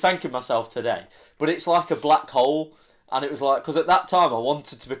 I'd be thanking myself today. But it's like a black hole, and it was like, because at that time I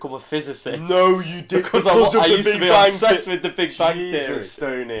wanted to become a physicist. No, you did because of I the used Big to be Bang obsessed Theory. with the Big Bang Jesus, Theory.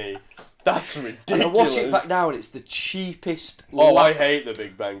 Stoney. That's ridiculous. And I watch it back now, and it's the cheapest. Oh, I laugh. hate The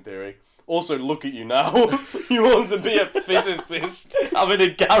Big Bang Theory. Also, look at you now. You want to be a physicist. I'm in a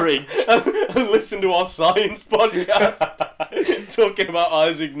garage. and listen to our science podcast. Talking about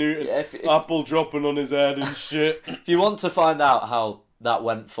Isaac Newton. Yeah, if- Apple dropping on his head and shit. If you want to find out how that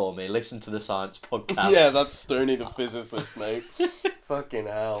went for me, listen to the science podcast. Yeah, that's Stoney the physicist, mate. Fucking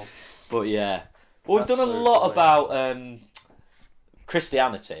hell. But yeah. Well, we've That's done a so lot funny. about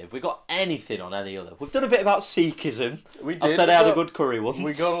Christianity. Have we got anything on any other? We've done a bit about Sikhism. We I did. said I had a good curry once.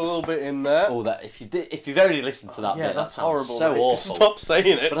 We got a little bit in there. Oh, that if you've only listened to that yeah, bit, that's that sounds horrible. so mate. awful. Stop saying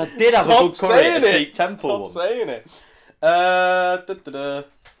it. But I did have a Stop good curry at a saying Sikh it. temple Stop once. saying it.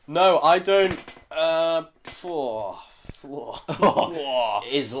 No, I don't.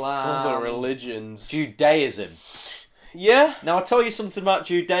 Islam, Other religions. Judaism. Yeah. Now I tell you something about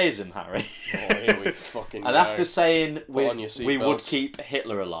Judaism, Harry. Oh, here we fucking And go. after saying on your we would seatbelts. keep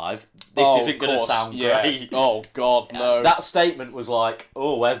Hitler alive, this Oh, isn't of going to course, sound yeah. great. Oh God, no. That statement was like,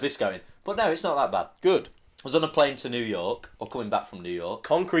 oh, where's this going? But no, it's not that bad. Good. I was on a plane to New York, or coming back from New York.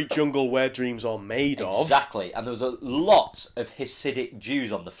 Concrete jungle where dreams are made of. Exactly, and there was a lot of Hasidic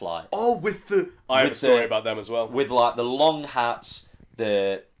Jews on the flight. Oh, with the. I have a With story the- about them as well. With like the long hats,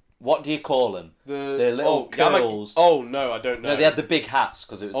 the what do you call them? The little curls. Oh no, I don't know. No, they had the big hats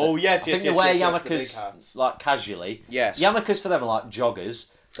because it was. Oh, the, yes, I yes, think yes, they wear yes, the big yarmulkes hats. like casually. Yes. Yarmulkes for them are like joggers.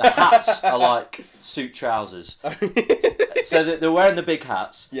 The hats are like suit trousers. So they're wearing the big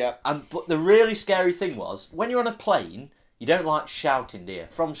hats. Yeah. But the really scary thing was when you're on a plane, you don't like shouting, do you?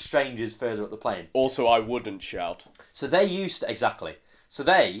 From strangers further up the plane. Also, I wouldn't shout. So they used to, exactly. So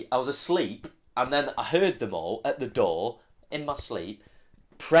I was asleep, and then I heard them all at the door in my sleep,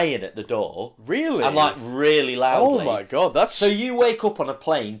 praying at the door. Really? And like really loudly. Oh my God, that's. So you wake up on a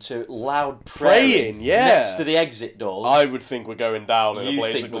plane to loud Praying, yeah. next to the exit doors. I would think we're going down in a You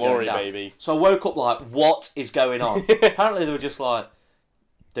blaze think of we're going glory, down. baby. So I woke up like, what is going on? Apparently they were just like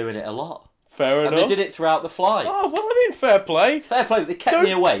doing it a lot. Fair And enough. they did it throughout the flight. Oh well, I mean, fair play. Fair play, but they kept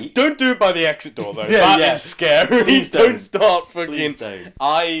me awake. Don't do it by the exit door though. Yeah, That yeah. is scary. Please don't don't. start fucking. Please don't.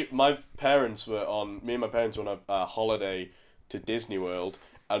 Me and my parents were on a holiday to Disney World,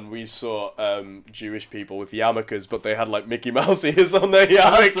 and we saw Jewish people with yarmulkes, but they had like Mickey Mouse ears on their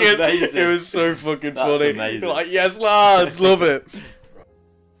That's yarmulkes. amazing. It was so fucking That's funny. amazing. Like, yes, lads, love it.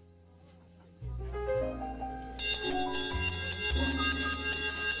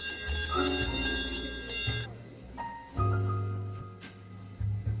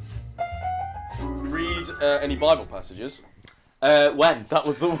 Read any Bible passages. When? That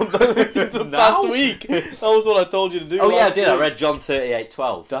was the one the Now? past week. That was what I told you to do. Oh yeah, I last did. I week. read John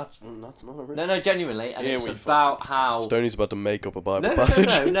 38:12. That's not a real. No, genuinely, and Here it's we about how. Stoney's about to make up a Bible No,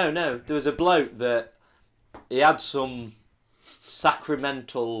 passage. no. There was a bloke that he had some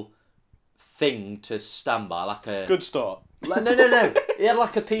sacramental thing to stand by, like a. Good start. No. He had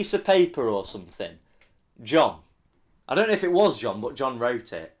like a piece of paper or something. John. I don't know if it was John, but John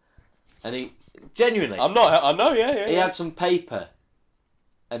wrote it, and he genuinely. I'm not. I know. Yeah. He had some paper,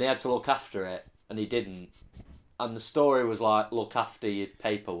 and he had to look after it, and he didn't. And the story was like, look after your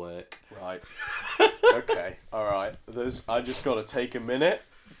paperwork. Right. Okay. All right. I just got to take a minute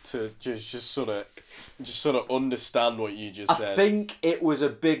to just sort of understand what you just I said. think it was a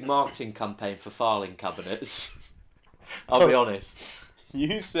big marketing campaign for filing cabinets. I'll be honest.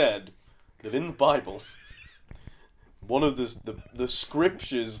 You said that in the Bible, one of the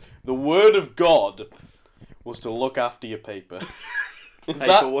scriptures, the word of God, was to look after your paper. Is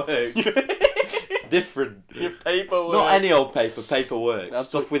Paperwork. It's different. your paperwork? Not any old paper, paperwork. That's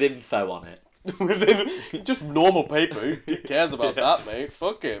Stuff with info on it. Within just normal paper. Who cares about that, mate?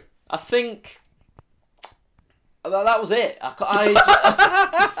 Fuck it. I think That was it.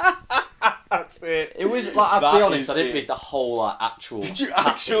 That's it. It was like, I'll be honest, I didn't read the whole actual. Did you passage.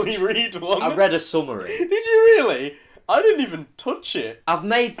 actually read one? I read a summary. Did you really? I didn't even touch it. I've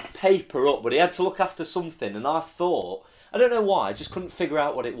made paper up, but he had to look after something, and I thought, I don't know why, I just couldn't figure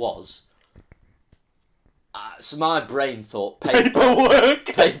out what it was. So my brain thought Paperwork.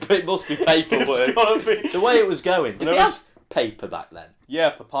 Paper. It must be paperwork. It's gotta be. The way it was going. Did they have paper back then? Yeah,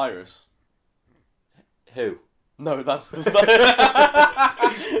 papyrus. Who? No, that's that's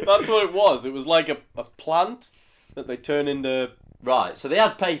what it was. It was like a plant that they turn into Right. So they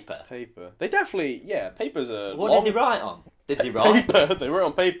had paper. paper. They definitely, paper's a What long did they write on? Did they write? paper. They wrote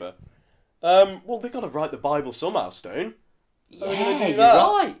on paper. Well, they got to write the Bible somehow, Stone. Yeah, you're that?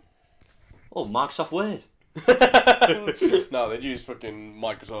 right. Oh, Microsoft Word. No, they'd use fucking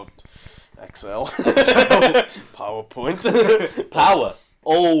Microsoft Excel, PowerPoint. Power.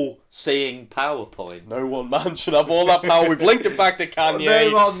 All-seeing PowerPoint. No one man should have all that power. We've linked it back to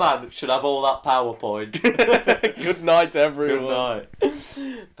Kanye. No one man should have all that PowerPoint. Good night, everyone. Good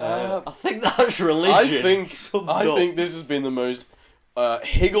night. I think that's religion. I think this has been the most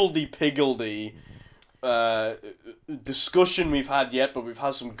higgledy-piggledy discussion we've had yet, but we've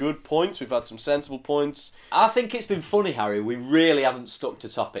had some good points. We've had some sensible points. I think it's been funny, Harry. We really haven't stuck to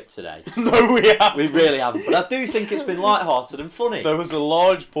topic today. No, we haven't. We really haven't. But I do think it's been light-hearted and funny. There was a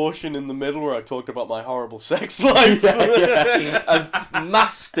large portion in the middle where I talked about my horrible sex life. And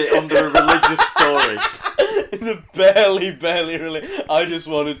masked it under a religious story. barely really. I just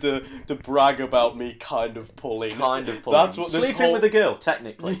wanted to brag about me kind of pulling. That's what this Sleeping with a girl,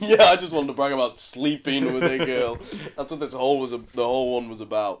 technically. Yeah, I just wanted to brag about sleeping with a girl. That's what the whole one was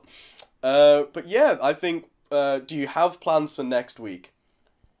about. But yeah, I think. Do you have plans for next week?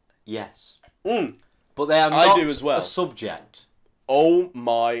 Yes. But they are not do as well. a subject. Oh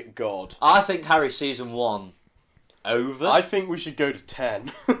my god. I think Harry season 1 over. I think we should go to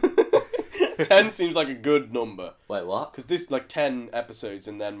 10. 10 seems like a good number. Wait, what? Because this is like 10 episodes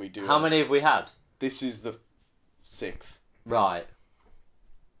and then we do... How many have we had? This is the 6th. Right.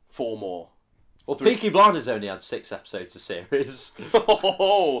 4 more. Well, Peaky Blinders only had 6 episodes a series.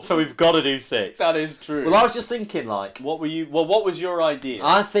 Oh, so we've got to do 6. That is true. Well, I was just thinking, like... What was your idea?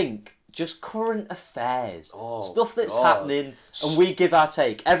 I think just current affairs. Oh, stuff that's God. happening, and we give our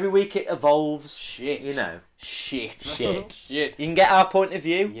take. Every week it evolves. Shit. You know. Shit. You can get our point of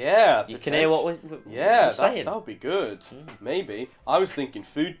view. Yeah. You can hear what we're saying. That would be good. Maybe. I was thinking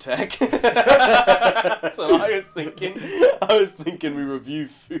food tech. So I was thinking we review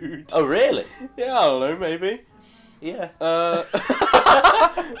food. Oh, really? Yeah, I don't know, maybe. Yeah. I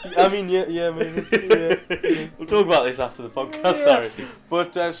mean, yeah, maybe. Yeah. We'll talk about this after the podcast, sorry.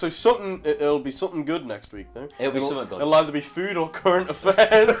 But, so it'll be something good next week, though. It'll be something good. It'll either be food or current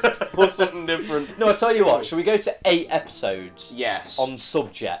affairs, or something different. No, I tell you what, shall we go to 8 episodes? Yes. On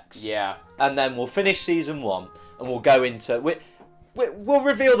subjects? Yeah. And then we'll finish season 1, and we'll go into... We'll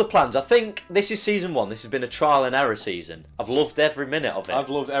reveal the plans. I think this is season 1. This has been a trial and error season. I've loved every minute of it. I've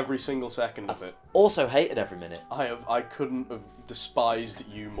loved every single second of it. Also hated every minute. I couldn't have despised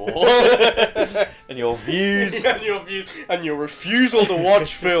you more. And your views. And your refusal to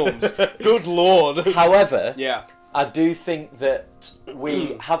watch films. Good lord. However, yeah, I do think that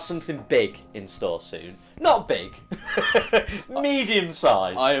we have something big in store soon. Not big. Medium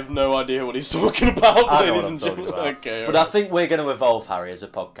size. I have no idea what he's talking about, I know ladies what and I'm talking gentlemen. about. Okay, but I think we're going to evolve, Harry, as a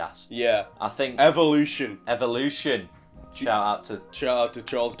podcast. Yeah. I think... Evolution. Shout out to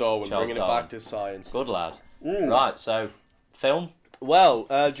Charles Darwin, bringing Darwin. it back to science. Good lad. Right, so, film? Well,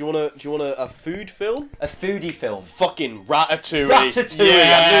 do you want a food film? A foodie film. Fucking Ratatouille. Ratatouille,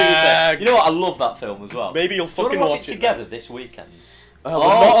 Yeah. I knew this. You know what, I love that film as well. Maybe you'll Do you fucking wanna watch watch it it together this weekend? We're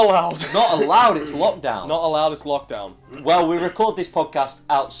not allowed. Not allowed, it's lockdown. Not allowed, it's lockdown. Well, we record this podcast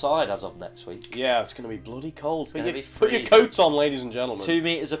outside as of next week. Yeah, it's going to be bloody cold. It's gonna be Put your freezing. coats on, ladies and gentlemen. 2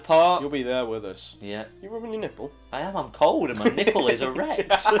 metres apart. You'll be there with us. Yeah. You rubbing your nipple? I am, I'm cold and my nipple is erect.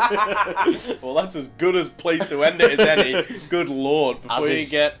 Well, that's as good a place to end it as any. Good lord. Before As you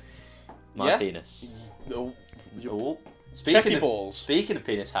is get... My penis. Oh, Oh. checky balls. Speaking of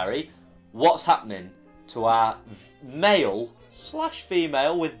penis, Harry, what's happening to our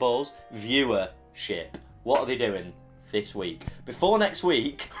male/female with balls viewership? What are they doing this week? Before next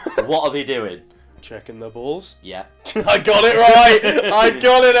week, what are they doing? Checking their balls. Yeah. I got it right! I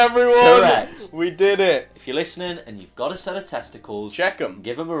got it, everyone! Correct. We did it. If you're listening and you've got a set of testicles, Check them.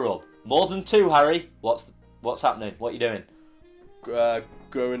 give them a rub. More than 2, Harry. What's happening? What are you doing? Go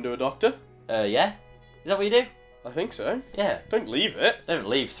into a doctor? Yeah? Is that what you do? I think so. Yeah. Don't leave it. Don't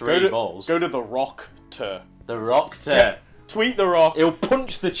leave 3 balls. Go to the Rock-ter. The Rock-ter. Tweet the Rock. He'll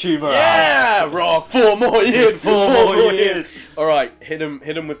punch the tumour out. Yeah, Rock. 4 more years. 4 more years. All right, hit him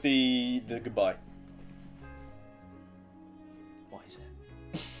with the goodbye. What is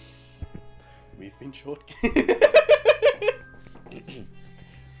it? We've been short.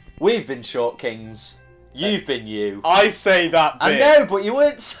 We've been Short Kings. You've been you. I say that bit. I know, but you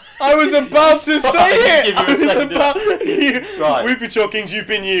weren't. I was about to say it. Give you a second. Right. We've been short kings. You've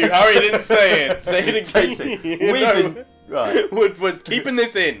been you. Harry didn't say it. Say it again. We've been. Right. We're keeping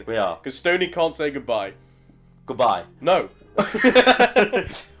this in. We are. Because Stoney can't say goodbye. Goodbye. No.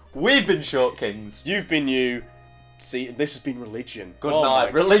 We've been Short Kings. You've been you. See, this has been religion. Good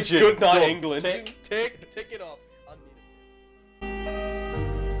night, religion. Good night, Done. England. Tick. Tick it off.